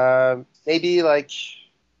maybe like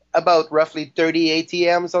about roughly 30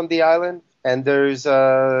 ATMs on the island, and there's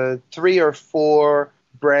 3 or 4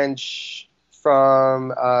 branch from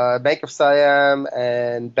Bank of Siam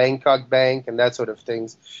and Bangkok Bank and that sort of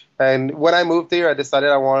things. And when I moved here, I decided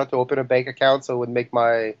I wanted to open a bank account so it would make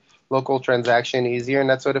my local transaction easier and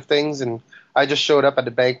that sort of things. And I just showed up at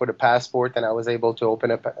the bank with a passport, and I was able to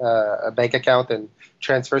open up a bank account and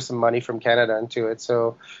transfer some money from Canada into it.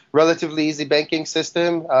 So relatively easy banking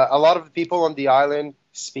system. A lot of the people on the island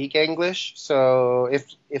speak English. So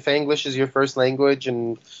if English is your first language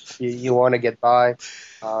and you want to get by,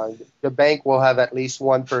 the bank will have at least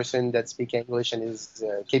one person that speaks English and is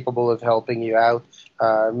capable of helping you out.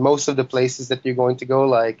 Most of the places that you're going to go,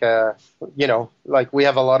 like we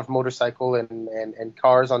have a lot of motorcycle and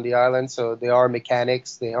cars on the island, so there are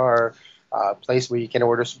mechanics. They are a place where you can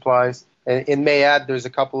order supplies. In Mayad, there's a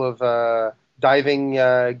couple of diving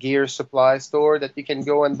gear supply store that you can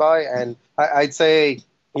go and buy. And I'd say,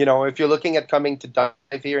 if you're looking at coming to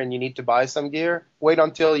dive here and you need to buy some gear, wait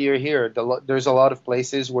until you're here. There's a lot of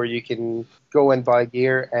places where you can go and buy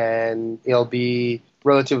gear, and it'll be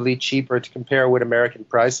relatively cheaper to compare with American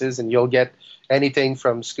prices, and you'll get anything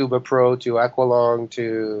from Scuba Pro to Aqualung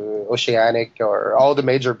to Oceanic, or all the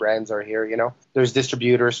major brands are here. There's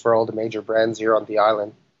distributors for all the major brands here on the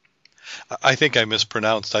island. I think I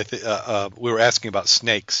mispronounced. We were asking about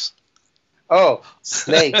snakes. Oh,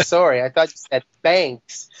 snakes. Sorry, I thought you said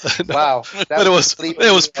banks. No, wow. But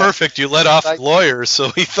it was perfect. You let off lawyers, so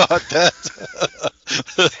he thought that.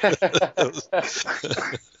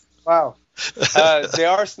 Wow. There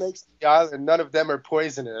are snakes on the island. None of them are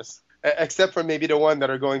poisonous, except for maybe the one that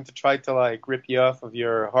are going to try to rip you off of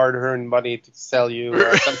your hard-earned money to sell you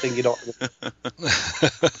something you don't.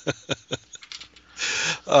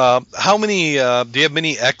 How many? Do you have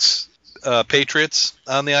many expatriates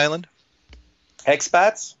on the island?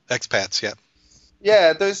 Expats? Expats, yeah.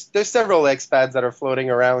 Yeah, there's several expats that are floating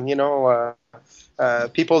around.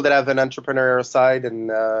 People that have an entrepreneurial side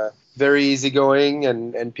and very easygoing,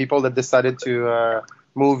 and people that decided to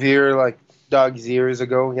move here like dogs years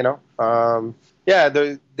ago. Yeah,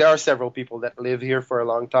 there are several people that live here for a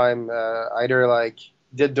long time. Either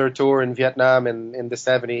did their tour in Vietnam in the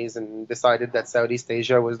 70s and decided that Southeast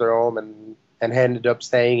Asia was their home and ended up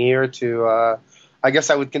staying here to, I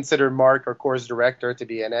guess I would consider Mark, our course director, to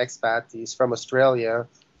be an expat. He's from Australia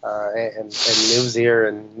and lives here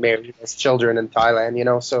and married his children in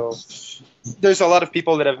Thailand, so there's a lot of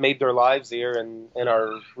people that have made their lives here and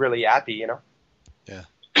are really happy, Yeah.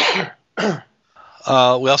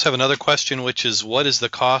 We also have another question, which is, what is the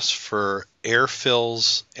cost for air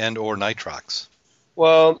fills and or nitrox?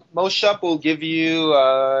 Well, most shop will give you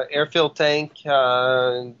air fill tank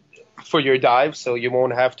for your dive, so you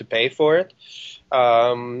won't have to pay for it.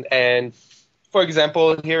 And for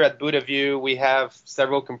example, here at Buddha View, we have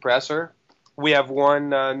several compressor. We have one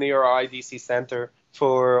near our IDC center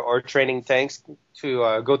for our training tanks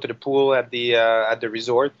to go to the pool at the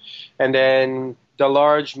resort, and then the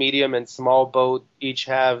large, medium, and small boat each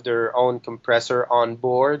have their own compressor on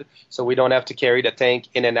board, so we don't have to carry the tank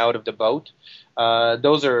in and out of the boat.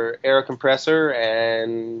 Those are air compressor,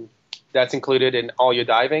 and that's included in all your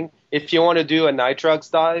diving. If you want to do a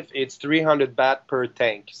nitrox dive, it's 300 baht per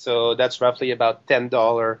tank. So that's roughly about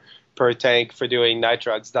 $10 per tank for doing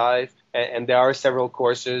nitrox dive. And there are several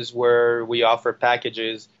courses where we offer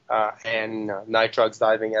packages and nitrox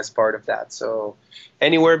diving as part of that. So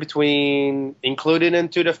anywhere between included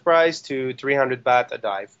into the price to 300 baht a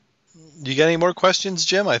dive. You got any more questions,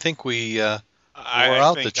 Jim? I think we're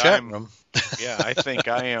out the chat room. Yeah, I think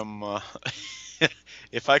I am.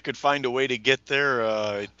 If I could find a way to get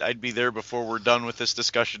there, I'd be there before we're done with this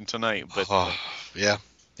discussion tonight. But yeah.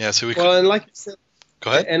 So we. Well, and like you said,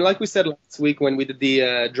 go ahead. And like we said last week when we did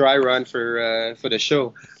the dry run for the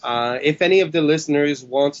show, if any of the listeners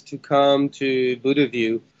wants to come to Buddha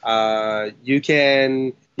View, you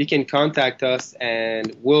can contact us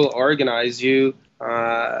and we'll organize you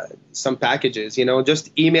some packages.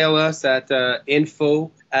 Just email us at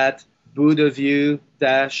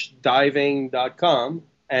info@buddhaview-diving.com,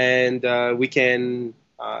 and we can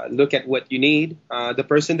look at what you need. The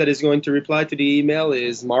person that is going to reply to the email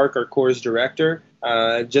is Mark, our course director.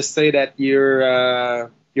 Just say that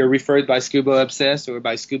you're referred by Scuba Obsessed or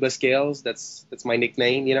by Scuba Scales. That's my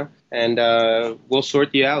nickname, and we'll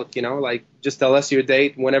sort you out. Just tell us your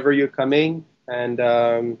date whenever you're coming, and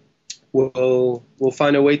we'll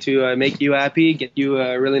find a way to make you happy, get you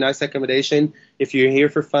a really nice accommodation. If you're here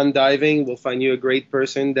for fun diving, we'll find you a great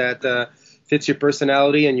person that fits your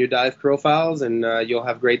personality and your dive profiles, and you'll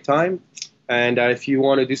have a great time. And if you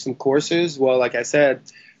want to do some courses, well, like I said,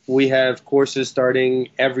 we have courses starting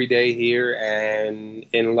every day here and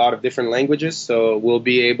in a lot of different languages, so we'll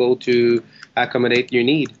be able to accommodate your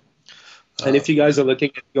need. And if you guys are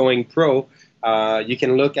looking at going pro, you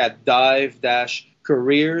can look at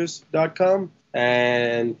dive-careers.com.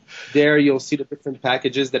 And there you'll see the different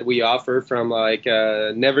packages that we offer, from like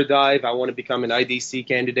Never Dive, I want to become an IDC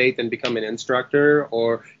candidate and become an instructor,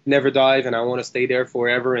 or Never Dive and I want to stay there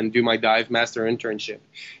forever and do my dive master internship.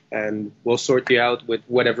 And we'll sort you out with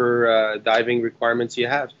whatever diving requirements you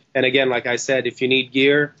have. And again, like I said, if you need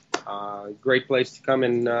gear, great place to come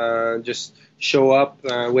and just show up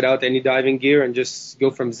without any diving gear and just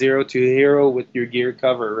go from zero to hero with your gear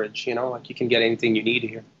coverage. Like you can get anything you need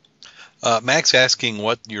here. Max asking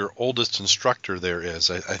what your oldest instructor there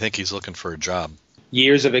is. I think he's looking for a job.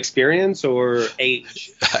 Years of experience or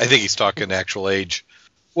age? I think he's talking actual age.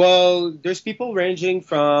 Well, there's people ranging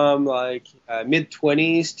from like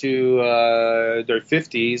mid-20s to their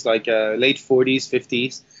 50s, like late 40s,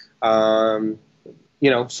 50s.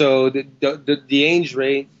 So the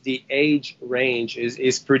age range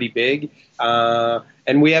is pretty big.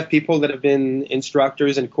 And we have people that have been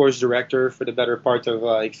instructors and course director for the better part of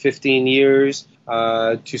like 15 years.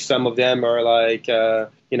 To some of them are like,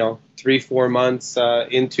 3-4 months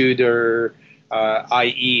into their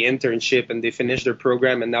IE internship, and they finished their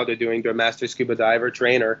program and now they're doing their master scuba diver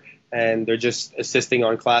trainer, and they're just assisting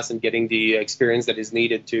on class and getting the experience that is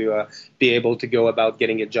needed to be able to go about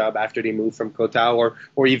getting a job after they move from Koh Tao,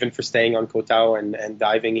 or even for staying on Koh Tao and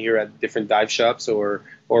diving here at different dive shops or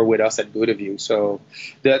with us at Buddha View. So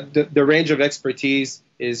the range of expertise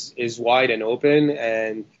is wide and open,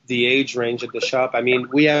 and the age range at the shop, I mean,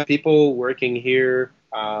 we have people working here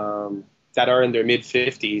that are in their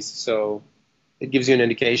mid-50s, so it gives you an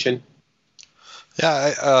indication.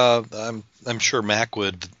 Yeah, I'm sure Mac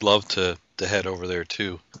would love to head over there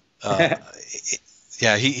too.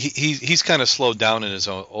 Yeah, he's kind of slowed down in his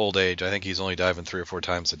old age. I think he's only diving 3 or 4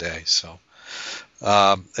 times a day. So,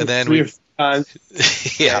 and then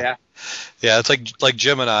yeah, it's like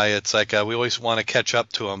Jim and I. It's like we always want to catch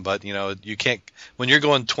up to him, but you can't. When you're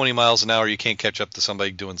going 20 miles an hour, you can't catch up to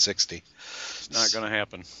somebody doing 60. It's not going to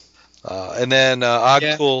happen. And then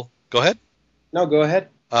Ogtool, go ahead. No, go ahead.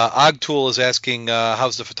 Ogtool is asking,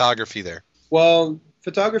 how's the photography there? Well,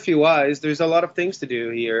 photography-wise, there's a lot of things to do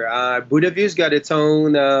here. Buddha View's got its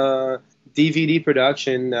own DVD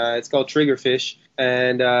production. It's called Triggerfish,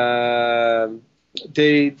 and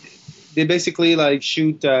they basically like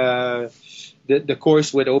shoot the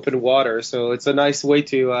course with open water. So it's a nice way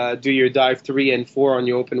to do your dive 3 and 4 on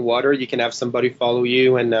your open water. You can have somebody follow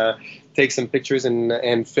you and take some pictures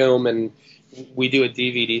and film, and we do a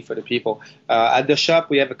DVD for the people. At the shop,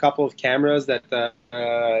 we have a couple of cameras that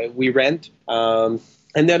we rent. And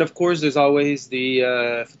then, of course, there's always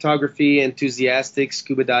the photography enthusiastic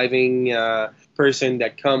scuba diving person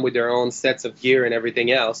that come with their own sets of gear and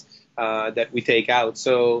everything else that we take out.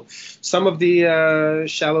 So some of the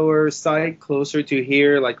shallower side closer to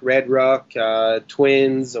here, like Red Rock,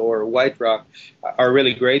 Twins, or White Rock, are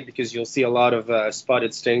really great because you'll see a lot of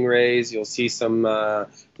spotted stingrays. You'll see some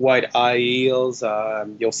white eye eels.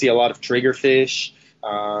 You'll see a lot of triggerfish.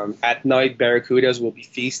 At night, barracudas will be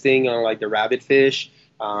feasting on like the rabbitfish.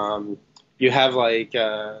 You have like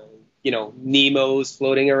Nemos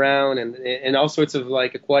floating around and all sorts of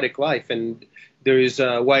like aquatic life, and there's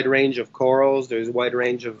a wide range of corals. There's a wide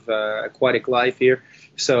range of aquatic life here.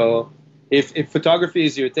 So if photography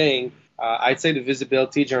is your thing, I'd say the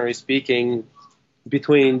visibility, generally speaking,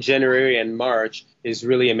 between January and March is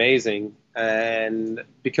really amazing. And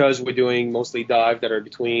because we're doing mostly dive that are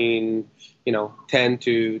between 10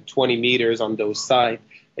 to 20 meters on those sites,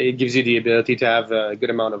 it gives you the ability to have a good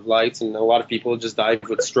amount of lights, and a lot of people just dive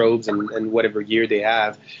with strobes and whatever gear they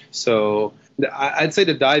have. So I'd say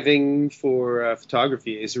the diving for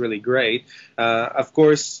photography is really great. Of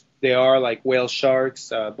course, there are like whale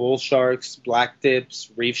sharks, bull sharks, black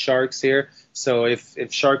tips, reef sharks here. So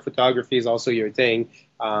if shark photography is also your thing,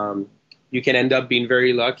 you can end up being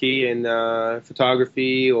very lucky in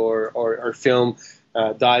photography or film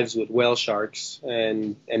dives with whale sharks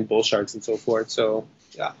and bull sharks and so forth. So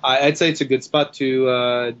I'd say it's a good spot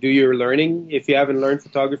to do your learning. If you haven't learned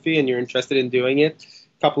photography and you're interested in doing it,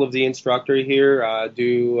 a couple of the instructors here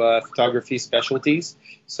do photography specialties,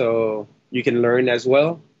 so you can learn as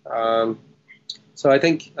well. So I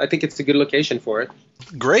think it's a good location for it.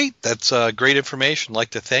 Great. That's great information. I'd like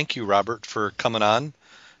to thank you, Robert, for coming on.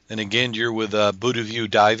 And again, you're with Buddha View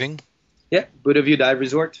Diving. Yeah, Buddha View Dive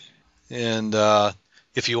Resort. And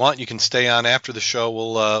if you want, you can stay on after the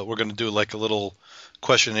show. We're going to do like a little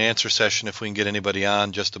question and answer session if we can get anybody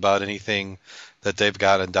on just about anything that they've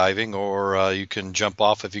got in diving, or you can jump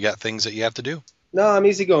off if you got things that you have to do. No, I'm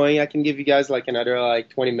easygoing. I can give you guys like another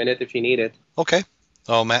 20 minutes if you need it. Okay.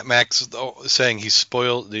 Oh, Max saying you've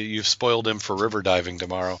spoiled him for river diving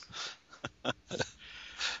tomorrow.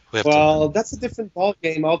 Well, that's a different ball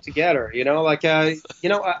game altogether. I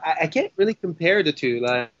can't really compare the two.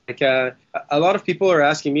 A lot of people are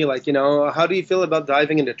asking me, how do you feel about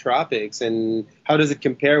diving in the tropics, and how does it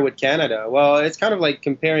compare with Canada? Well, it's kind of like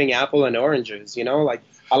comparing apple and oranges.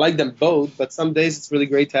 I like them both, but some days it's really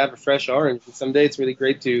great to have a fresh orange, and some days it's really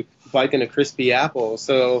great to bite in a crispy apple.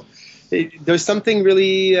 So there's something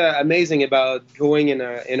really amazing about going in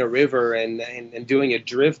a river and doing a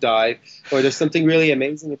drift dive, or there's something really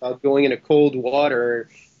amazing about going in a cold water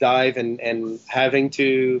dive and having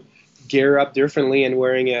to gear up differently and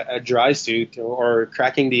wearing a dry suit, or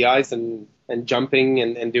cracking the ice and jumping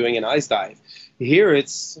and doing an ice dive. Here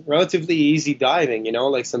it's relatively easy diving,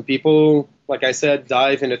 some people, like I said,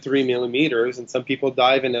 dive in a 3 millimeters, and some people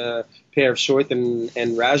dive in a pair of short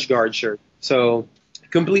and rash guard shirt. So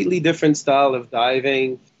completely different style of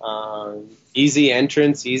diving, easy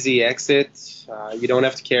entrance, easy exit. You don't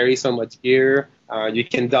have to carry so much gear. You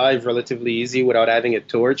can dive relatively easy without having a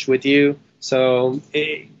torch with you. So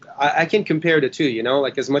I can compare the two,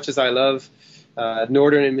 as much as I love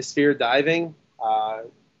Northern Hemisphere diving,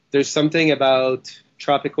 there's something about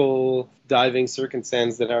tropical diving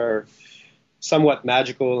circumstances that are somewhat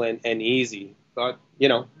magical and easy. But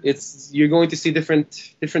you're going to see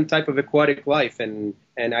different type of aquatic life, and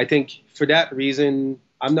I think for that reason,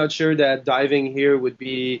 I'm not sure that diving here would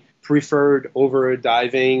be preferred over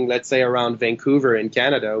diving, let's say, around Vancouver in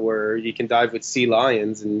Canada, where you can dive with sea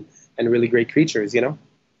lions and really great creatures.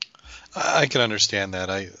 I can understand that.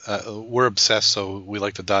 We're obsessed, so we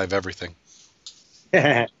like to dive everything.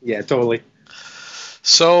 Yeah, totally.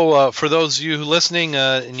 So for those of you listening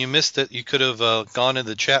and you missed it, you could have gone in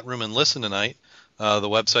the chat room and listened tonight. The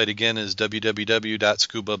website, again, is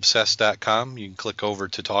www.scubaobsessed.com. You can click over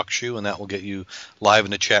to TalkShoe, and that will get you live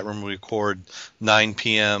in the chat room. We record 9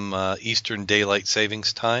 p.m. Eastern Daylight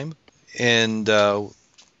Savings Time. And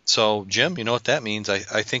so, Jim, you know what that means.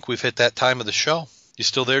 I think we've hit that time of the show. You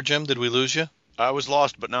still there, Jim? Did we lose you? I was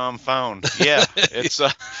lost, but now I'm found. Yeah, it's...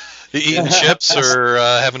 You eating chips or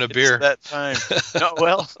having a beer? It's that time. No,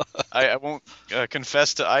 well, I won't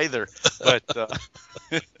confess to either. But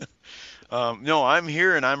no, I'm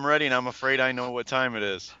here and I'm ready, and I'm afraid I know what time it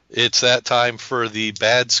is. It's that time for the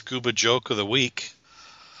bad scuba joke of the week.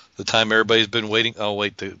 The time everybody's been waiting. Oh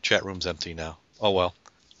wait, the chat room's empty now. Oh well,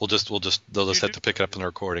 they'll just have to pick it up in the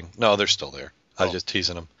recording. No, they're still there. I was just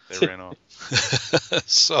teasing them. They ran off.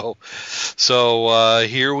 So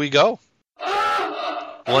here we go.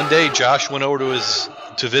 One day, Josh went over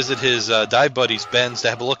to visit his dive buddies, Ben's, to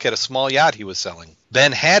have a look at a small yacht he was selling.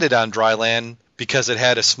 Ben had it on dry land because it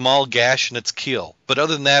had a small gash in its keel. But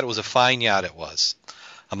other than that, it was a fine yacht it was.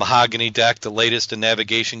 A mahogany deck, the latest in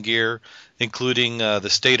navigation gear, including the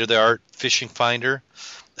state-of-the-art fishing finder.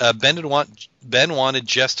 Ben wanted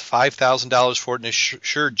just $5,000 for it and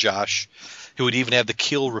assured Josh he would even have the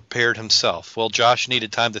keel repaired himself. Well, Josh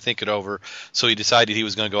needed time to think it over, so he decided he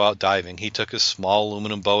was going to go out diving. He took his small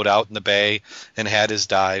aluminum boat out in the bay and had his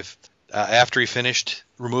dive. After he finished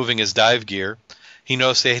removing his dive gear, he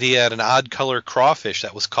noticed that he had an odd color crawfish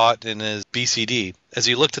that was caught in his BCD. As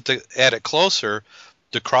he looked at it closer,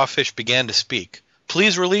 the crawfish began to speak.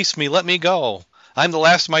 "Please release me. Let me go. I'm the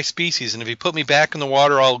last of my species, and if you put me back in the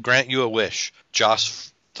water, I'll grant you a wish."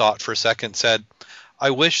 Josh thought for a second and said,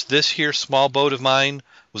 "I wish this here small boat of mine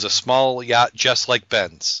was a small yacht just like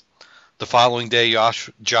Ben's." The following day,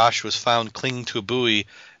 Josh was found clinging to a buoy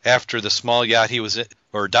after the small yacht he was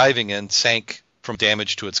diving in sank from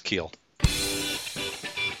damage to its keel.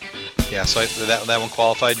 Yeah, so that one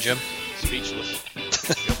qualified, Jim? Speechless.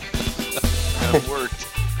 That worked.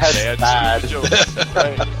 That's bad.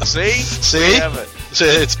 Right. See? See? We have it.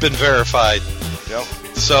 It's been verified. Yep.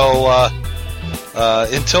 So,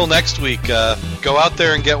 until next week, go out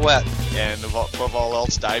there and get wet. And above all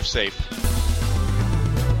else, dive safe.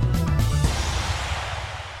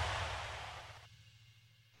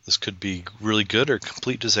 This could be really good or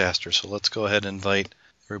complete disaster. So let's go ahead and invite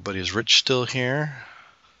everybody. Is Rich still here?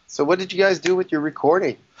 So what did you guys do with your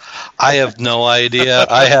recording? I have no idea.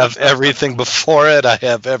 I have everything before it. I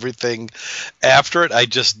have everything after it. I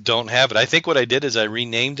just don't have it. I think what I did is I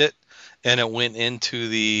renamed it, and it went into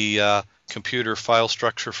the computer file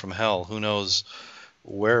structure from hell. Who knows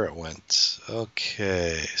where it went?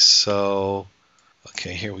 Okay, so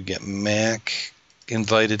here we get Mac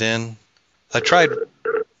invited in. I tried.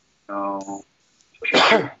 Oh,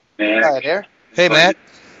 Hi there. Hey, Matt.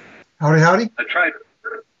 Howdy. I tried.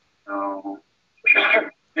 Oh,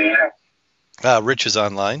 yeah. Rich is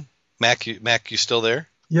online. Mac, you still there?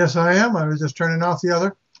 Yes, I am. I was just turning off the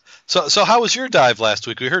other. So how was your dive last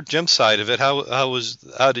week? We heard Jim's side of it.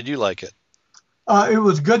 How did you like it? It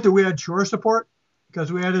was good that we had shore support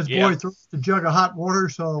because we had his Yeah. boy throw the jug of hot water.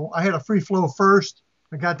 So I had a free flow first.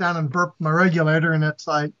 I got down and burped my regulator, and it's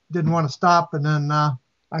like didn't want to stop. And then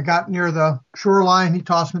I got near the shoreline. He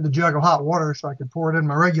tossed me the jug of hot water so I could pour it in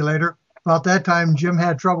my regulator. About that time, Jim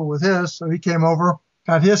had trouble with his, so he came over,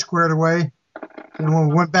 got his squared away. And when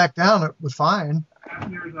we went back down, it was fine.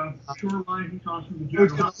 Near the shoreline, he tossed me the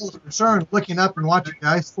jug of hot water. Concerned, looking up and watching the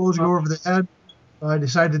ice floes go over the head. I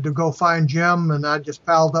decided to go find Jim, and I just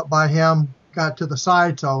paddled up by him, got to the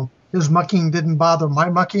side, so his mucking didn't bother my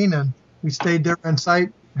mucking, and we stayed there in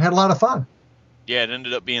sight and had a lot of fun. Yeah, it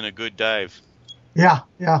ended up being a good dive. Yeah.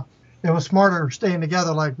 It was smarter staying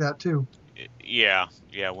together like that, too. Yeah.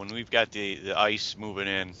 When we've got the ice moving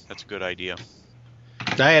in, that's a good idea.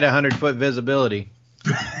 I had 100-foot visibility.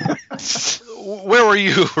 Where were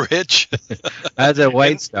you, Rich? I was at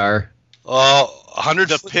White Star. Oh, 100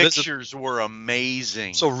 The foot pictures were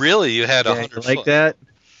amazing. So really, you had Yeah, 100 you like foot. that?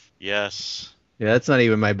 Yes. Yeah, that's not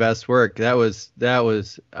even my best work. That was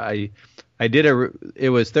it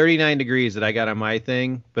was 39 degrees that I got on my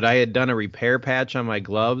thing, but I had done a repair patch on my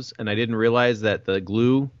gloves, and I didn't realize that the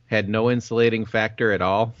glue had no insulating factor at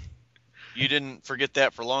all. You didn't forget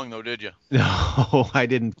that for long, though, did you? No, I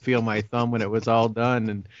didn't feel my thumb when it was all done,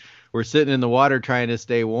 and we're sitting in the water trying to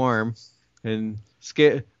stay warm. And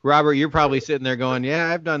Robert, you're probably sitting there going, "Yeah,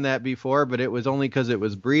 I've done that before, but it was only because it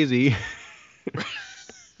was breezy."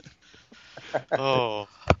 Oh.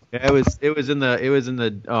 Yeah, it was in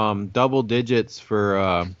the double digits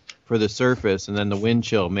for the surface, and then the wind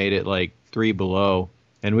chill made it like 3 below.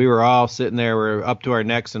 And we were all sitting there, we're up to our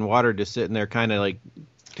necks in water, just sitting there, kind of like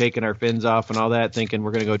taking our fins off and all that, thinking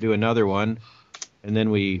we're gonna go do another one. And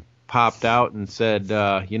then we popped out and said,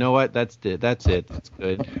 "You know what? That's it. That's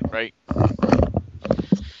good." Right.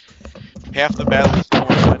 Half the battle's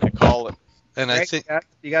knowing when to call it. And I think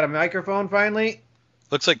You got a microphone finally?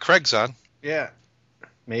 looks like Craig's on. Yeah.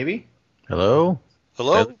 Maybe. Hello.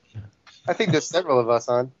 Hello? I think there's several of us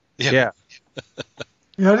on. Yeah.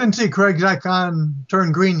 Yeah, I didn't see Craig's icon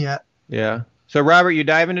turn green yet. Yeah. So Robert, you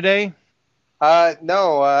diving today?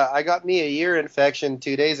 No, I got me a ear infection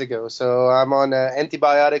 2 days ago, so I'm on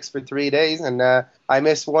antibiotics for 3 days, and I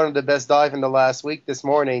missed one of the best dive in the last week this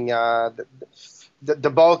morning.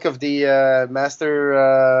 The bulk of the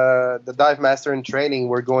dive master in training,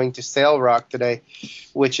 we're going to Sail Rock today,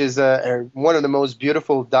 which is one of the most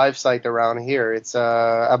beautiful dive sites around here. It's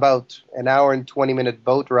about an hour and 20-minute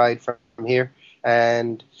boat ride from here,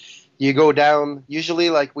 and you go down, usually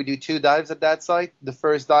like we do 2 dives at that site. The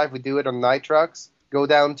first dive, we do it on nitrox, go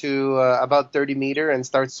down to about 30 meter and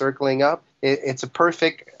start circling up. It's a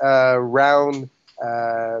perfect round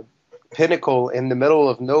pinnacle in the middle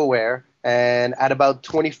of nowhere. And at about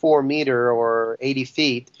 24 meter or 80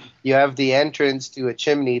 feet, you have the entrance to a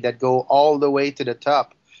chimney that go all the way to the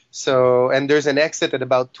top. So, and there's an exit at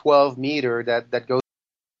about 12 meter that goes.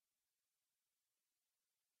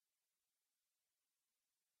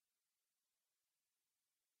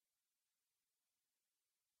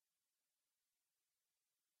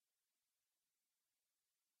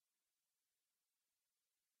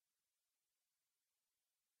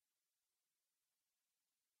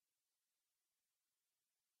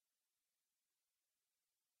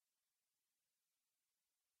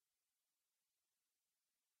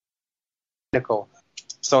 Pinnacle.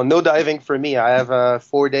 So no diving for me. I have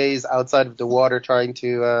 4 days outside of the water trying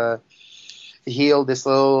to heal this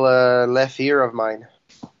little left ear of mine.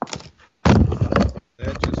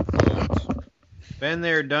 That just blows. Been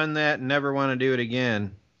there, done that, and never want to do it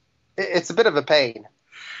again. It's a bit of a pain,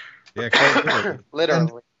 Yeah, quite literally.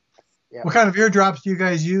 literally. Yeah. What kind of eardrops do you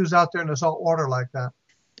guys use out there in the salt water like that?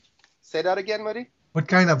 Say that again, Woody. What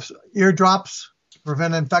kind of eardrops to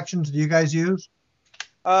prevent infections do you guys use?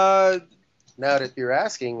 Now that you're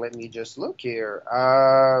asking, let me just look here.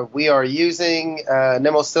 We are using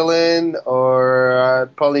nemosilin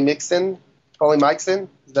or polymyxin.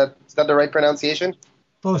 Is that the right pronunciation?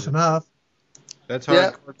 Close enough. That's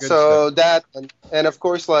Yeah. hardcore good So stuff. that and of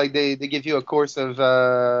course, like they give you a course of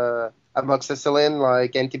amoxicillin,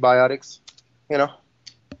 like antibiotics. You know.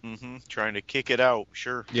 Trying to kick it out,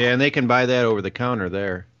 sure. Yeah, and they can buy that over the counter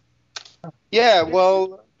there. Yeah,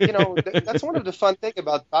 well, that's one of the fun thing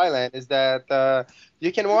about Thailand is that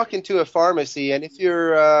you can walk into a pharmacy, and if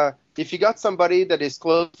you got somebody that is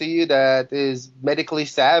close to you that is medically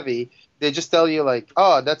savvy, they just tell you like,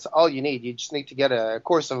 oh, that's all you need. You just need to get a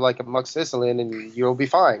course of like amoxicillin, and you'll be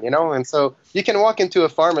fine, And so you can walk into a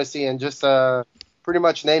pharmacy and just pretty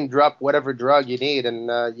much name drop whatever drug you need,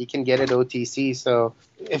 and you can get it OTC. So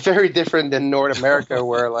it's very different than North America,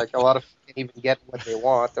 where like a lot of people can't even get what they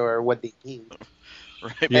want or what they need.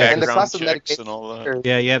 Right. Yeah, and the Background cost of checks medication. and all that.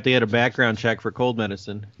 Yeah, you have to get a background check for cold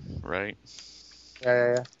medicine. Right.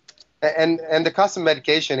 Yeah. And the cost of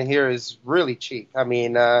medication here is really cheap. I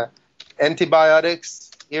mean,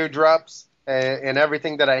 antibiotics, eardrops, and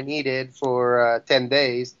everything that I needed for 10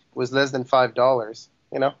 days was less than $5.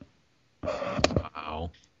 You know.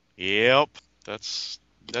 Wow. Yep. That's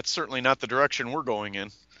certainly not the direction we're going in.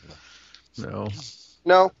 No.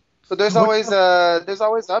 No, but there's always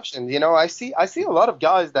options. You know, I see a lot of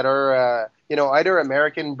guys that are either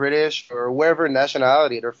American, British, or wherever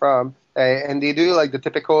nationality they're from, and they do like the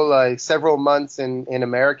typical like several months in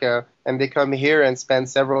America, and they come here and spend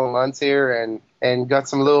several months here and got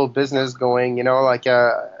some little business going. You know, like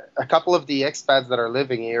a couple of the expats that are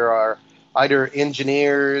living here are either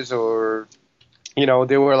engineers or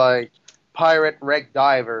they were like pirate wreck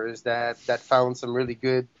divers that found some really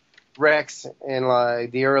good wrecks in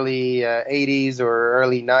like the early 80s or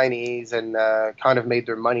early 90s and kind of made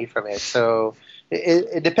their money from it. So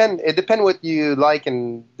it depend what you like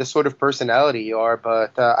and the sort of personality you are.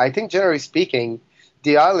 But I think generally speaking,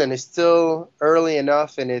 the island is still early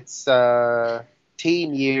enough in its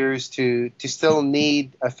teen years to still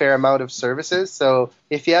need a fair amount of services. So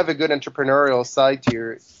if you have a good entrepreneurial side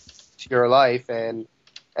to your life and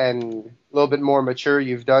a little bit more mature,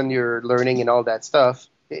 you've done your learning and all that stuff,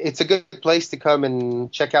 it's a good place to come and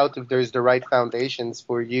check out if there's the right foundations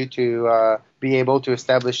for you to be able to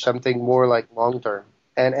establish something more like long term.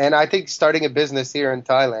 And I think starting a business here in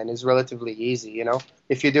Thailand is relatively easy. You know,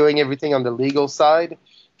 if you're doing everything on the legal side,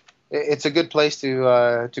 it's a good place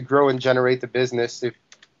to grow and generate the business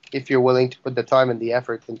if you're willing to put the time and the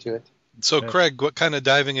effort into it. So, Craig, what kind of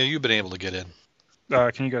diving have you been able to get in?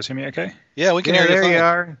 Can you guys hear me okay? Yeah, we can Yeah, hear you there you fine.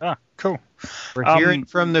 are. Ah, cool. We're hearing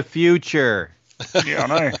from the future. Yeah, I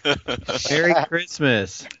know. Merry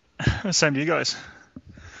Christmas. Same to you guys.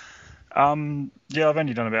 Yeah, I've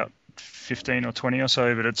only done about 15 or 20 or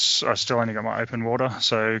so, but I still only got my open water,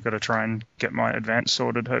 so got to try and get my advance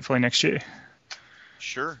sorted hopefully next year.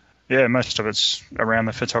 Sure. Yeah, most of it's around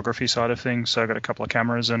the photography side of things, so I got a couple of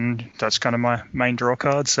cameras, and that's kind of my main draw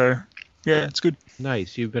card. So yeah, it's good.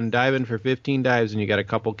 Nice. You've been diving for 15 dives and you got a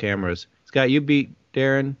couple cameras. Scott, you beat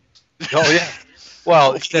Darren. Oh yeah.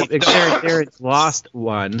 Well, Except Darren's lost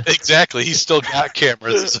one. exactly. He's still got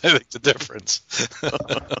cameras. I think the difference.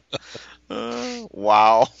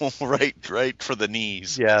 Wow. Right for the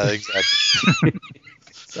knees. Yeah, exactly.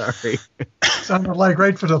 Sorry. Sounded like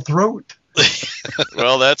right for the throat.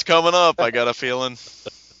 Well, that's coming up. I got a feeling.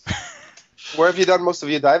 Where have you done most of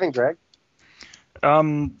your diving, Greg? I've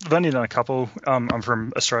only done a couple. I'm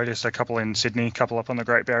from Australia, so a couple in Sydney, a couple up on the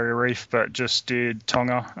Great Barrier Reef, but just did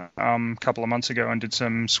Tonga a couple of months ago and did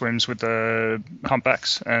some swims with the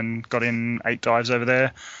humpbacks and got in 8 dives over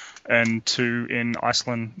there and 2 in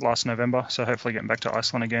Iceland last November. So hopefully getting back to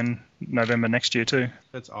Iceland again November next year too.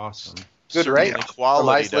 That's awesome. Good, Certainly right?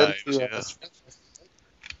 Quality From Iceland dives. to,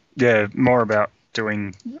 Yeah. Yeah, more about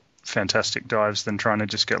doing fantastic dives than trying to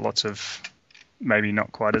just get lots of maybe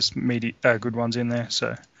not quite as good ones in there.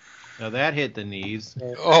 So Now that hit the knees.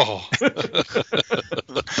 Oh.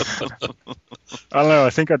 I don't know. I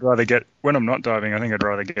think I'd rather when I'm not diving, I think I'd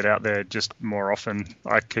rather get out there just more often.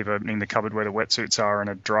 I keep opening the cupboard where the wetsuits are, and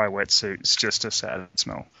a dry wetsuit's just a sad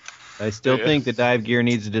smell. I still think the dive gear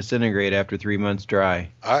needs to disintegrate after 3 months dry.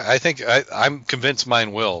 I think I'm convinced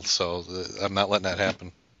mine will, so I'm not letting that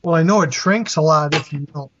happen. Well, I know it shrinks a lot if you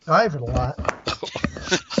don't dive it a lot.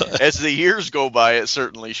 As the years go by, it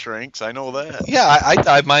certainly shrinks. I know that. Yeah, I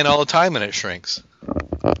dive mine all the time and it shrinks.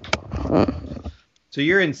 So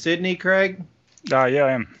you're in Sydney, Craig? Yeah,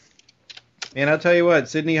 I am. And I'll tell you what,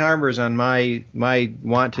 Sydney Harbor's on my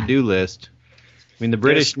want-to-do list. I mean, the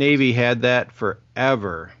British Navy had that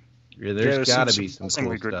forever. There's got to be some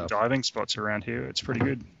cool good stuff. diving spots around here. It's pretty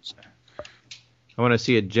good. So. I want to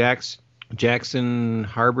see a Jackson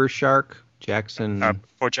Harbor shark.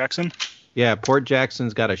 Port Jackson? Yeah, Port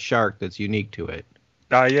Jackson's got a shark that's unique to it.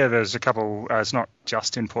 Yeah, there's a couple. It's not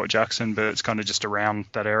just in Port Jackson, but it's kind of just around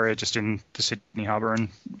that area, just in the Sydney Harbour and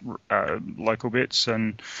local bits.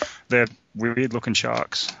 And they're weird-looking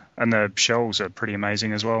sharks, and the shells are pretty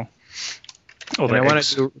amazing as well. And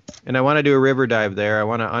I want to do a river dive there. I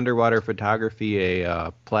want to underwater photography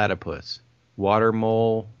a platypus, water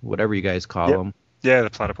mole, whatever you guys call them. Yeah, the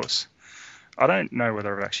platypus. I don't know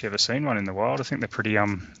whether I've actually ever seen one in the wild. I think they're pretty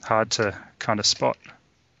hard to kind of spot.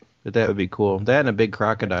 But that would be cool. That and a big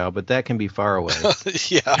crocodile, but that can be far away.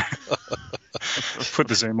 Yeah. Put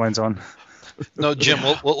the zoom lens on. No, Jim,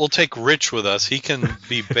 we'll take Rich with us. He can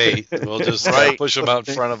be bait. We'll just Right. push him out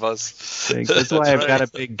in front of us. Thanks. That's why I've got a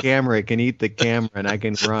big camera. It can eat the camera, and I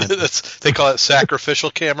can run. They call it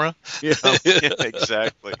sacrificial camera. Yeah. Yeah,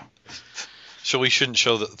 exactly. So we shouldn't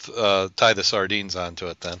show tie the sardines onto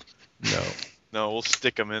it then. No. No, we'll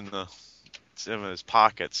stick him in some of his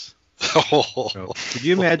pockets. No. Could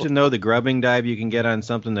you imagine, though, the grubbing dive you can get on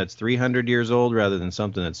something that's 300 years old rather than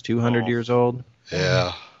something that's 200 Oh. years old?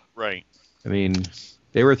 Yeah. Right. I mean,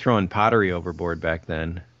 they were throwing pottery overboard back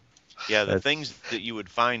then. Yeah, the That's- things that you would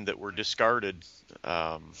find that were discarded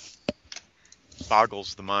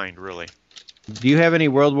boggles the mind, really. Do you have any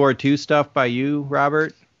World War II stuff by you,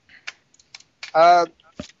 Robert?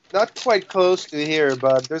 Not quite close to here,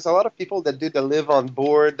 but there's a lot of people that do the live on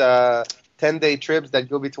board 10-day trips that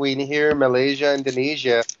go between here, Malaysia,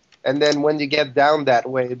 Indonesia. And then when you get down that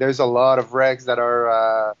way, there's a lot of wrecks that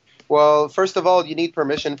are, well, first of all, you need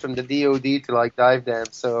permission from the DOD to like dive them.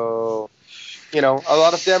 So, a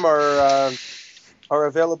lot of them are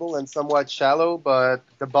available and somewhat shallow, but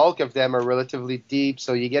the bulk of them are relatively deep.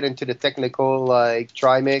 So you get into the technical like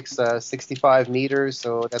trimix, 65 meters.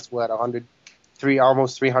 So that's what,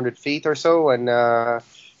 almost 300 feet or so. And, a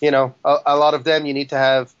lot of them you need to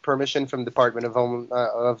have permission from Department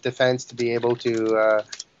of Defense to be able to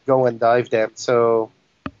go and dive them. So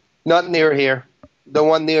not near here. The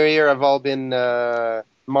one near here have all been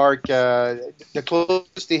marked. The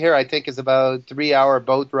closest to here, I think, is about 3-hour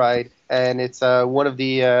boat ride, and it's one of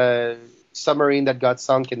the submarine that got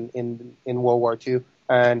sunk in World War II.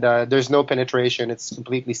 And there's no penetration; it's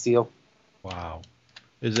completely sealed. Wow.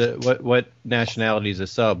 Is it what nationality is a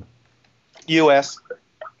sub? U.S.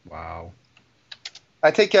 Wow.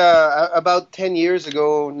 I think about 10 years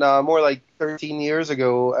ago, no, more like 13 years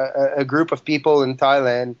ago, a group of people in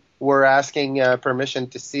Thailand were asking permission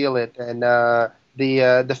to seal it, and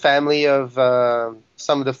the family of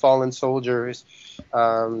some of the fallen soldiers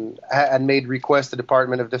had made request to the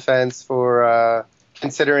Department of Defense for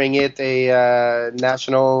considering it a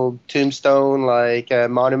national tombstone, like a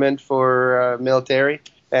monument for military,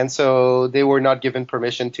 and so they were not given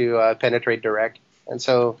permission to penetrate the wreck, and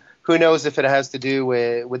so. Who knows if it has to do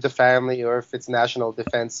with the family or if it's national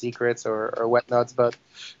defense secrets or whatnots, but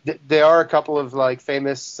there are a couple of like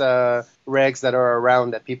famous wrecks that are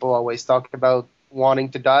around that people always talk about wanting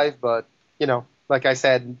to dive, but like I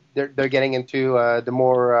said, they're getting into the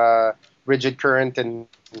more rigid current and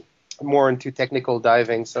more into technical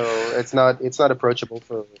diving, so it's not approachable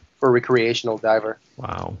for a recreational diver.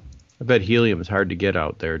 Wow. I bet helium is hard to get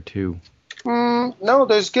out there too. No,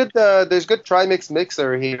 there's good trimix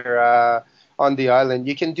mixer here on the island.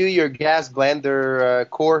 You can do your gas blender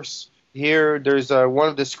course here. There's one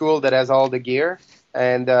of the school that has all the gear,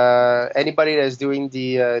 and anybody that's doing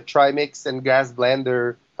the trimix and gas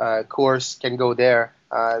blender course can go there.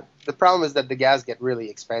 The problem is that the gas get really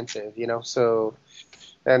expensive, So,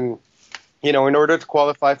 and in order to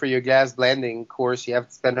qualify for your gas blending course, you have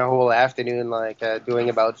to spend a whole afternoon doing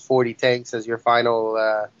about 40 tanks as your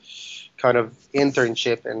final. Kind of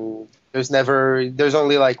internship, and there's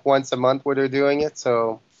only like once a month where they're doing it,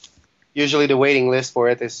 so usually the waiting list for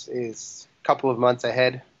it is a couple of months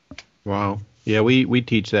ahead. Wow. Yeah, we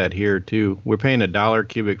teach that here too. We're paying $1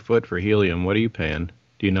 cubic foot for helium. What are you paying?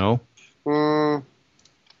 Do you know?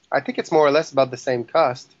 I think it's more or less about the same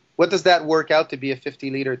cost. What does that work out to be a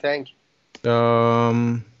 50-liter tank?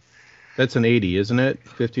 That's an 80, isn't it?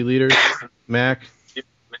 50 liters, Mac?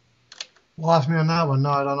 Lost me on that one.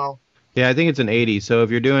 No, I don't know. Yeah, I think it's an 80. So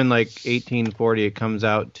if you're doing like 1840, it comes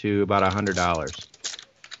out to about $100.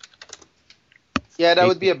 Yeah, that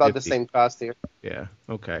would be about the 50. same cost here. Yeah.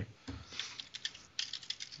 Okay.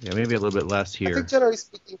 Yeah, maybe a little bit less here.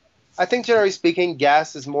 I think generally speaking,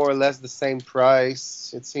 gas is more or less the same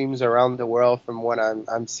price. It seems around the world from what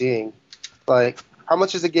I'm seeing. Like, how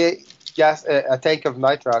much is a tank of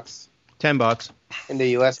nitrox? $10 in the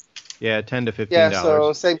U.S. Yeah, $10 to $15. Yeah,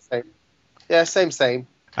 so same. Yeah, same.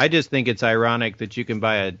 I just think it's ironic that you can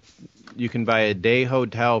buy a day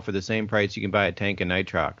hotel for the same price you can buy a tank of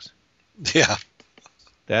nitrox. Yeah.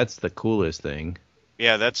 That's the coolest thing.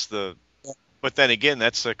 Yeah, but then again,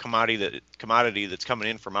 that's a commodity that's coming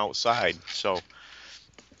in from outside. So,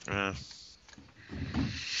 yeah,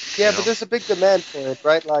 but there's a big demand for it,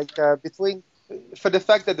 right? Like for the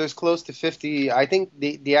fact that there's close to 50, I think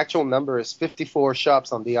the actual number is 54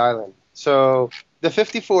 shops on the island. So the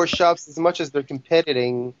 54 shops, as much as they're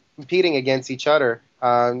competing against each other,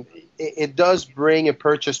 it does bring a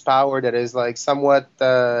purchase power that is like somewhat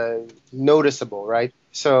noticeable, right?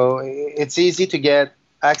 So it's easy to get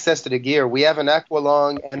access to the gear. We have an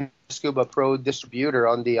Aqualung and Scuba Pro distributor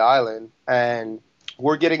on the island, and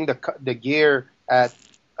we're getting the gear at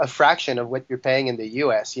a fraction of what you're paying in the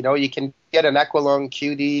U.S. You know, you can get an Aqualung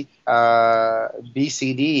QD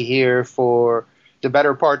BCD here for the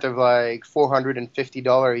better part of like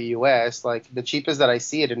 $450 US. Like the cheapest that I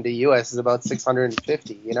see it in the US is about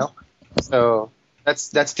 $650. You know, so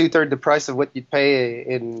that's 2/3 the price of what you'd pay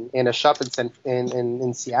in a shop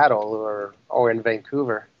in Seattle or in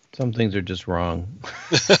Vancouver. Some things are just wrong.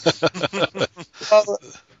 Well,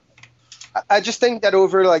 I just think that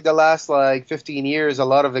over like the last like 15 years, a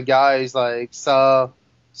lot of the guys like saw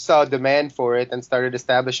demand for it and started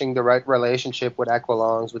establishing the right relationship with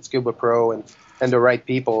Aqualungs, with Scuba Pro, and the right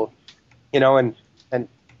people, you know. And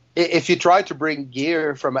if you try to bring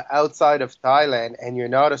gear from outside of Thailand and you're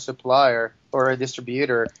not a supplier or a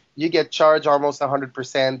distributor, you get charged almost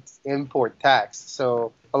 100% import tax.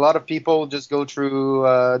 So a lot of people just go through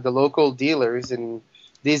the local dealers, and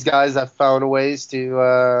these guys have found ways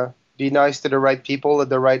to be nice to the right people at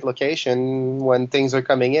the right location when things are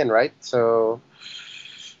coming in, right? So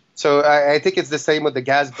I think it's the same with the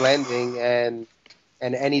gas blending and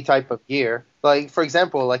any type of gear. Like, for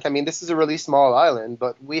example, like, I mean, this is a really small island,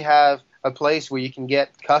 but we have a place where you can get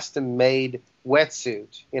custom-made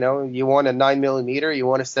wetsuit. You know, you want a 9mm, you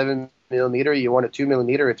want a 7mm, you want a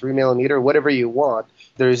 2mm, a 3mm, whatever you want.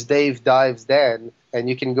 There's Dave Dives Den, and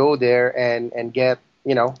you can go there and get,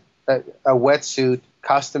 you know, a wetsuit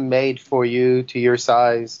custom made for you to your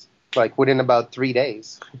size, like within about 3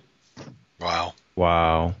 days. Wow.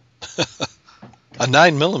 A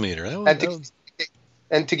 9mm.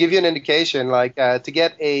 And to give you an indication, like to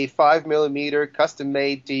get a 5mm custom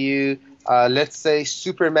made to you, let's say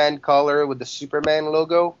Superman color with the Superman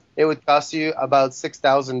logo, it would cost you about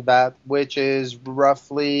 6,000 baht, which is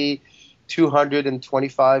roughly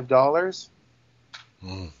 $225.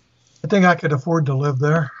 I think I could afford to live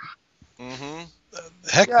there. Mm-hmm.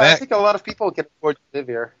 Heck, Yeah, Mac, I think a lot of people can afford to live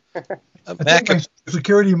here. I Mac, think my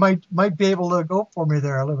security might be able to go for me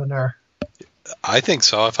there, living there. I think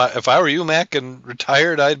so. If I were you, Mac, and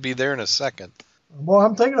retired, I'd be there in a second. Well,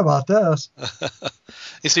 I'm thinking about this.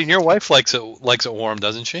 You see, your wife likes it warm,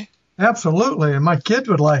 doesn't she? Absolutely, and my kids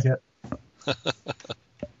would like it.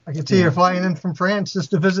 I can see her flying in from France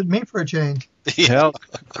just to visit me for a change. Hell,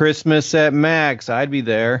 Christmas at Max, I'd be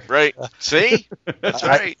there. Right. See? That's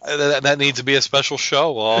right. That needs to be a special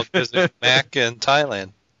show. All visit Mac in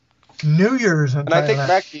Thailand. New Year's in And I think,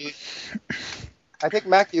 Thailand.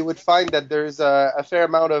 Mac, you would find that there's a fair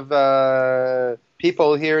amount of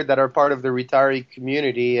people here that are part of the retiree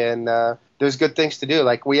community, and there's good things to do.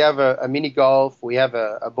 Like we have a mini golf, we have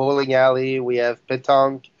a bowling alley, we have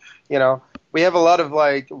pétanque, you know. We have a lot of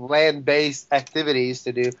like land-based activities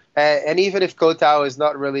to do, and even if Koh Tao is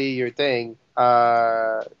not really your thing,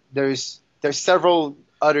 there's several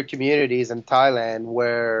other communities in Thailand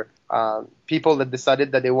where people that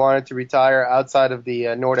decided that they wanted to retire outside of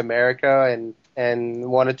the North America and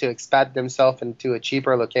wanted to expat themselves into a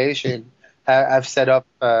cheaper location have set up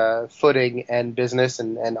footing and business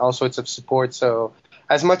and all sorts of support. So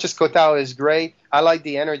as much as Koh Tao is great, I like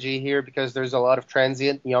the energy here because there's a lot of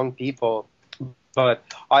transient young people. But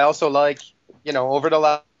I also like, you know, over the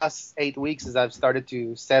last 8 weeks as I've started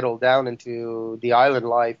to settle down into the island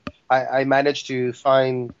life, I managed to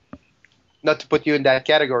find, not to put you in that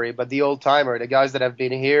category, but the old timer, the guys that have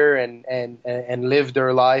been here and lived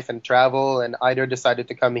their life and travel and either decided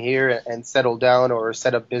to come here and settle down or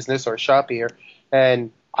set up business or shop here.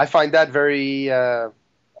 And I find that very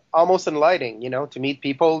almost enlightening, you know, to meet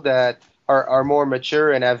people that are more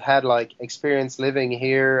mature and have had like experience living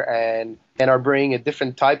here and are bringing a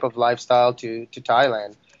different type of lifestyle to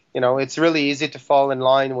Thailand. You know, it's really easy to fall in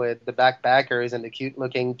line with the backpackers and the cute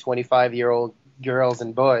looking 25-year-old girls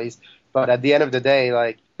and boys. But at the end of the day,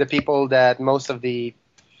 like the people that most of the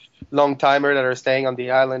long timer that are staying on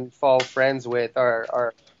the island fall friends with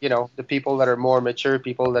are, you know, the people that are more mature,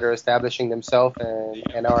 people that are establishing themselves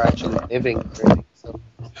and are actually living. Really. So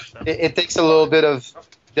it takes a little bit of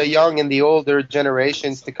the young and the older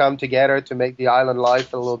generations to come together to make the island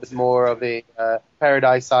life a little bit more of a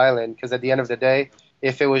paradise island. Because at the end of the day,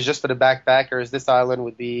 if it was just for the backpackers, this island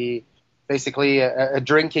would be basically a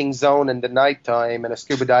drinking zone in the nighttime and a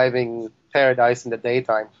scuba diving paradise in the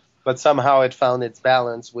daytime. But somehow it found its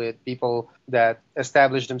balance with people that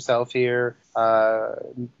established themselves here,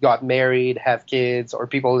 got married, have kids, or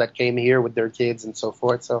people that came here with their kids and so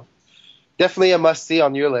forth. So definitely a must-see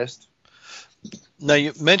on your list. Now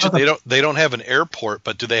you mentioned they don't have an airport,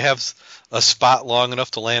 but do they have a spot long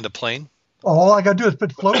enough to land a plane? All I got to do is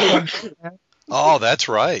put floats on. Oh, that's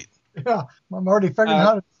right. Yeah, I'm already figuring out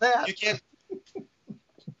how to do that. You can't.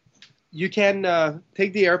 you can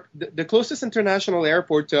take the closest international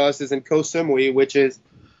airport to us is in Koh Samui, which is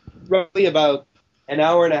roughly about an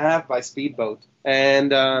hour and a half by speedboat.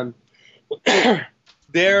 And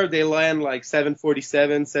there they land like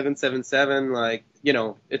 747, 777, like,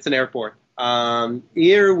 it's an airport.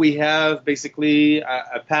 Here we have basically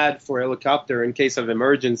a pad for helicopter in case of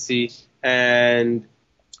emergency, and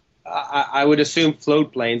I would assume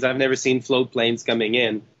float planes. I've never seen float planes coming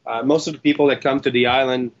in. Most of the people that come to the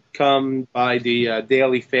island come by the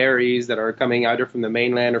daily ferries that are coming either from the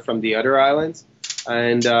mainland or from the other islands.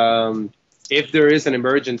 And if there is an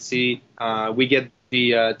emergency, we get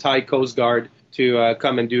the Thai Coast Guard to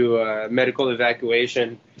come and do medical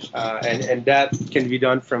evacuation, and that can be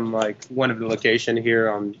done from like one of the locations here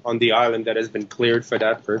on the island that has been cleared for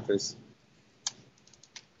that purpose.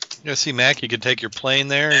 Yeah, see, Mac, you could take your plane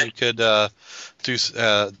there. You could teach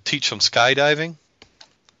some skydiving.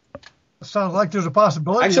 Sounds like there's a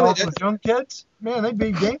possibility. Actually, Also with young kids, man, they'd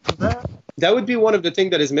be game for that. That would be one of the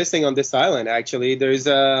things that is missing on this island. Actually, there's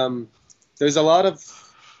a lot of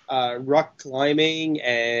rock climbing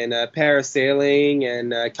and parasailing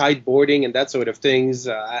and kiteboarding and that sort of things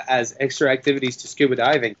as extra activities to scuba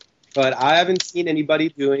diving. But I haven't seen anybody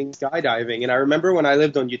doing skydiving. And I remember when I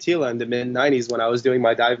lived on Utila in the mid-'90s when I was doing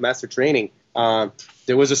my dive master training,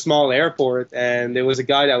 there was a small airport and there was a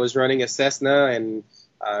guy that was running a Cessna and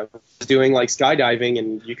was doing like skydiving,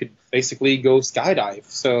 and you could basically go skydive.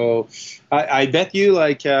 So I bet you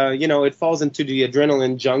it falls into the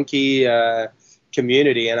adrenaline junkie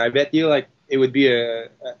community, and I bet you it would be a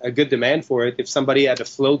good demand for it if somebody had a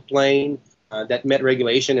float plane that met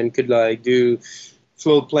regulation and could do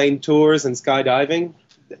float plane tours and skydiving.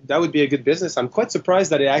 That would be a good business. I'm quite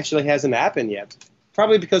surprised that it actually hasn't happened yet.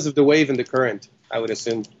 Probably because of the wave and the current, I would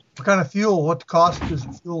assume. What kind of fuel? What cost is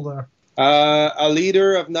the fuel there? A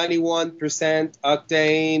liter of 91%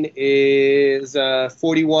 octane is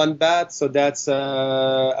 41 baht, so that's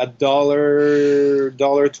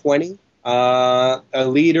 $1.20. A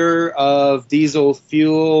liter of diesel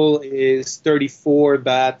fuel is 34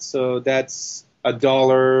 baht, so that's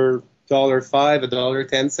 $1.05,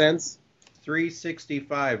 $1.10.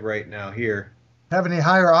 $3.65 right now here. Have any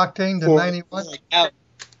higher octane than 91?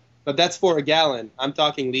 But that's for a gallon. I'm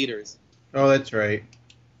talking liters. Oh, that's right.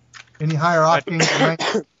 Any higher octane than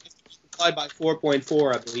 91? Multiplied by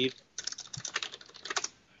 4.4, I believe.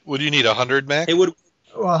 Would you need 100, Mac? It would.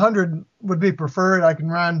 Well, 100 would be preferred. I can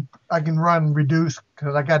run reduced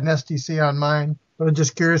because I got an STC on mine. But I'm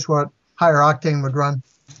just curious what higher octane would run.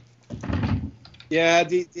 Yeah,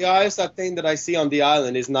 the highest octane that I see on the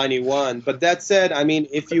island is 91. But that said, I mean,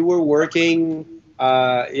 if you were working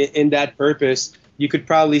in that purpose, you could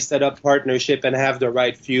probably set up partnership and have the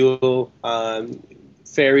right fuel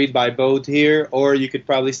ferried by boat here, or you could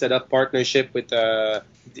probably set up partnership with the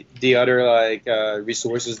other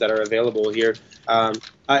resources that are available here.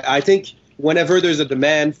 I think whenever there's a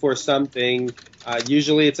demand for something,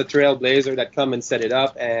 usually it's a trailblazer that come and set it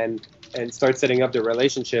up and start setting up the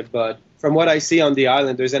relationship. But from what I see on the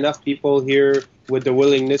island, there's enough people here with the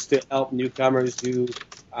willingness to help newcomers do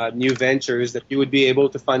new ventures that you would be able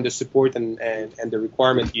to find the support and the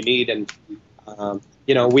requirement you need. And,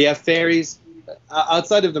 we have ferries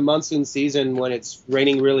outside of the monsoon season when it's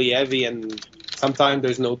raining really heavy and sometimes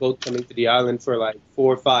there's no boat coming to the island for like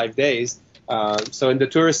 4 or 5 days. So in the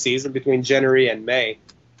tourist season between January and May,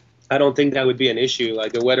 I don't think that would be an issue.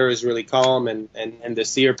 Like the weather is really calm and the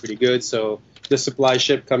sea are pretty good. So the supply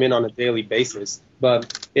ship come in on a daily basis.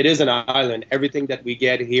 But it is an island. Everything that we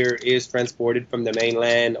get here is transported from the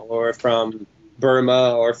mainland or from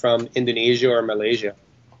Burma or from Indonesia or Malaysia.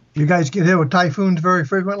 You guys get hit with typhoons very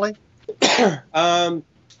frequently? I've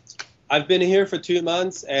been here for 2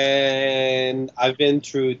 months and I've been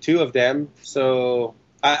through 2 of them. So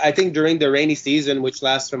I think during the rainy season, which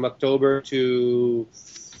lasts from October to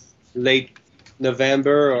late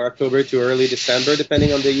November or October to early December,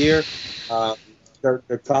 depending on the year,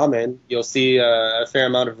 they're common. You'll see a fair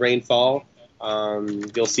amount of rainfall.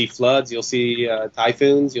 You'll see floods. You'll see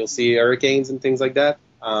typhoons. You'll see hurricanes and things like that.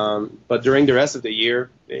 But during the rest of the year,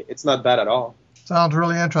 it's not bad at all. Sounds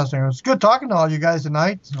really interesting. It's good talking to all you guys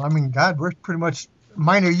tonight. I mean, God, we're pretty much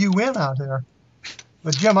minor you win out here.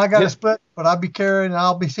 But, Jim, I got to split, but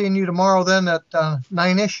I'll be seeing you tomorrow then at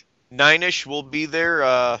 9-ish. 9-ish, we'll be there.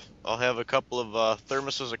 I'll have a couple of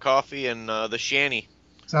thermoses of coffee and the shanty.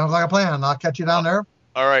 Sounds like a plan. I'll catch you down there.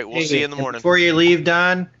 All right, we'll see you in the morning. Before you leave,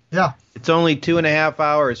 Don, yeah, it's only 2.5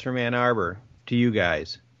 hours from Ann Arbor to you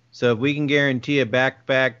guys. So if we can guarantee a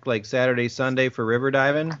back like Saturday, Sunday for river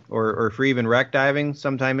diving or for even wreck diving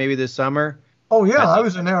sometime maybe this summer. Oh, yeah, I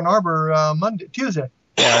was in Ann Arbor Tuesday.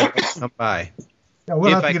 Yeah, come by. Yeah,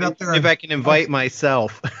 we'll have if to get up there. if I can invite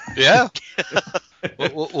myself. Yeah.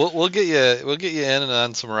 we'll get you in and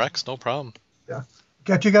on some Rex, no problem.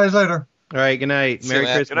 Catch you guys later. All right, good night. See Merry you,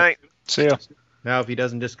 Matt. Christmas. Good night. See ya. Now, if he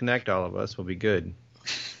doesn't disconnect all of us, we'll be good.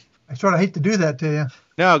 I sort of hate to do that to you.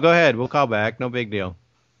 No, go ahead. We'll call back. No big deal.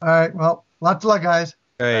 All right. Well, lots of luck, guys.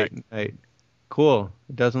 All right. All right. Cool.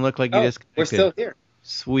 It doesn't look like you disconnected. We're still here.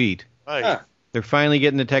 Sweet. Hi. Huh. They're finally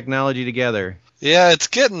getting the technology together. Yeah, it's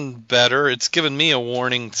getting better. It's given me a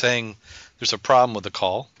warning saying there's a problem with the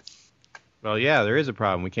call. Well, yeah, there is a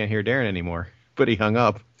problem. We can't hear Darren anymore. But he hung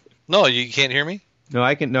up. No, you can't hear me? No,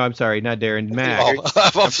 I can. No, I'm sorry, not Darren. Mac.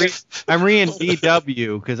 Oh, I'm reading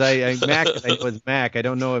DW because I Mac. I know it's Mac. I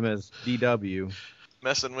don't know him as DW.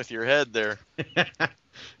 Messing with your head there.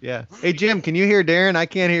 Yeah. Hey Jim, can you hear Darren? I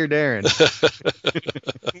can't hear Darren.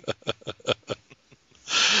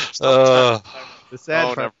 The sad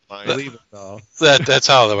Oh, part. never mind. Believe it all. that's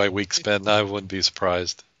how my week's been. I wouldn't be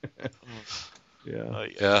surprised. Yeah.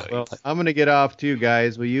 Yeah. Well, I'm gonna get off too,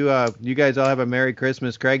 guys. Will you guys all have a Merry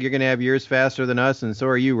Christmas? Craig, you're gonna have yours faster than us, and so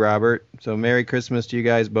are you, Robert. So Merry Christmas to you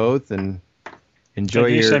guys both, and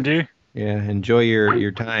enjoy Same to you. enjoy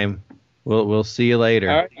your time. We'll see you later.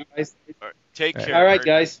 All right, guys. Take All care. All right,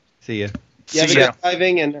 guys. See ya. You have a See ya. good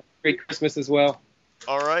diving and great Christmas as well.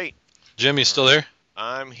 All right. Jim, you still there?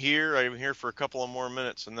 I'm here for a couple of more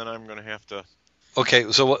minutes, and then I'm going to have to.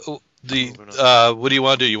 Okay, so what do you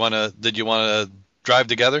want to do? Did you want to drive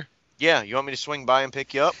together? Yeah, you want me to swing by and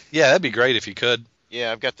pick you up? Yeah, that'd be great if you could.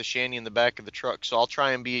 Yeah, I've got the shanty in the back of the truck, so I'll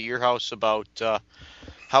try and be at your house about.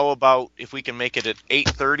 How about if we can make it at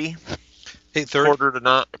 8:30? 8:30. Quarter to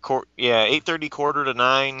 9. 8:30, quarter to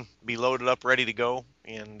 9. Be loaded up, ready to go,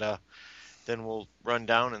 and then we'll run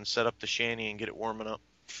down and set up the shanty and get it warming up.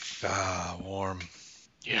 Ah, warm.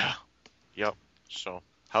 Yeah. Yep. So,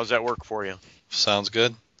 how's that work for you? Sounds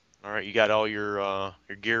good. All right, you got all your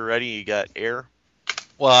gear ready. You got air.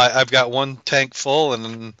 Well, I've got one tank full,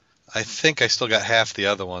 and I think I still got half the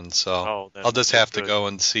other one, so Then I'll just have to go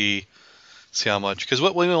and see how much. Because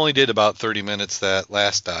we only did about 30 minutes that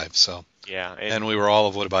last dive, so. Yeah. And we were all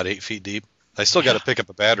of about 8 feet deep. I still got to pick up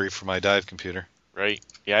a battery for my dive computer. Right.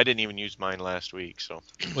 Yeah, I didn't even use mine last week, so.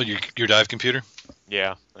 Well, your dive computer?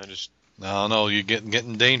 Yeah, I just. No, you're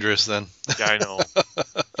getting dangerous then. Yeah, I know.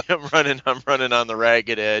 I'm running on the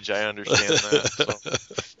ragged edge. I understand that. So.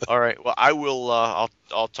 All right. Well, I will.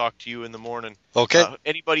 I'll talk to you in the morning. Okay.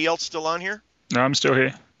 Anybody else still on here? No, I'm still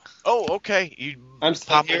here. Oh, okay. You I'm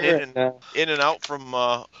still popping here. in and out from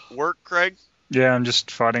work, Craig? Yeah, I'm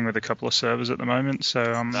just fighting with a couple of servers at the moment, so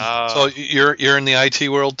So you're in the IT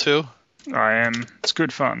world too? I am. It's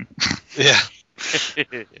good fun. Yeah.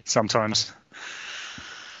 Sometimes.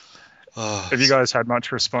 Have you guys had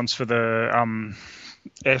much response for the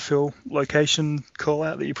airfill location call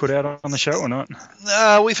out that you put out on the show or not?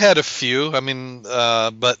 We've had a few. I mean,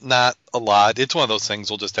 but not a lot. It's one of those things.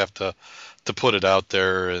 We'll just have to put it out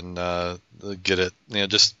there and get it.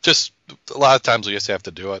 Just a lot of times we just have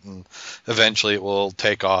to do it, and eventually it will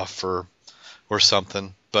take off or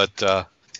something. But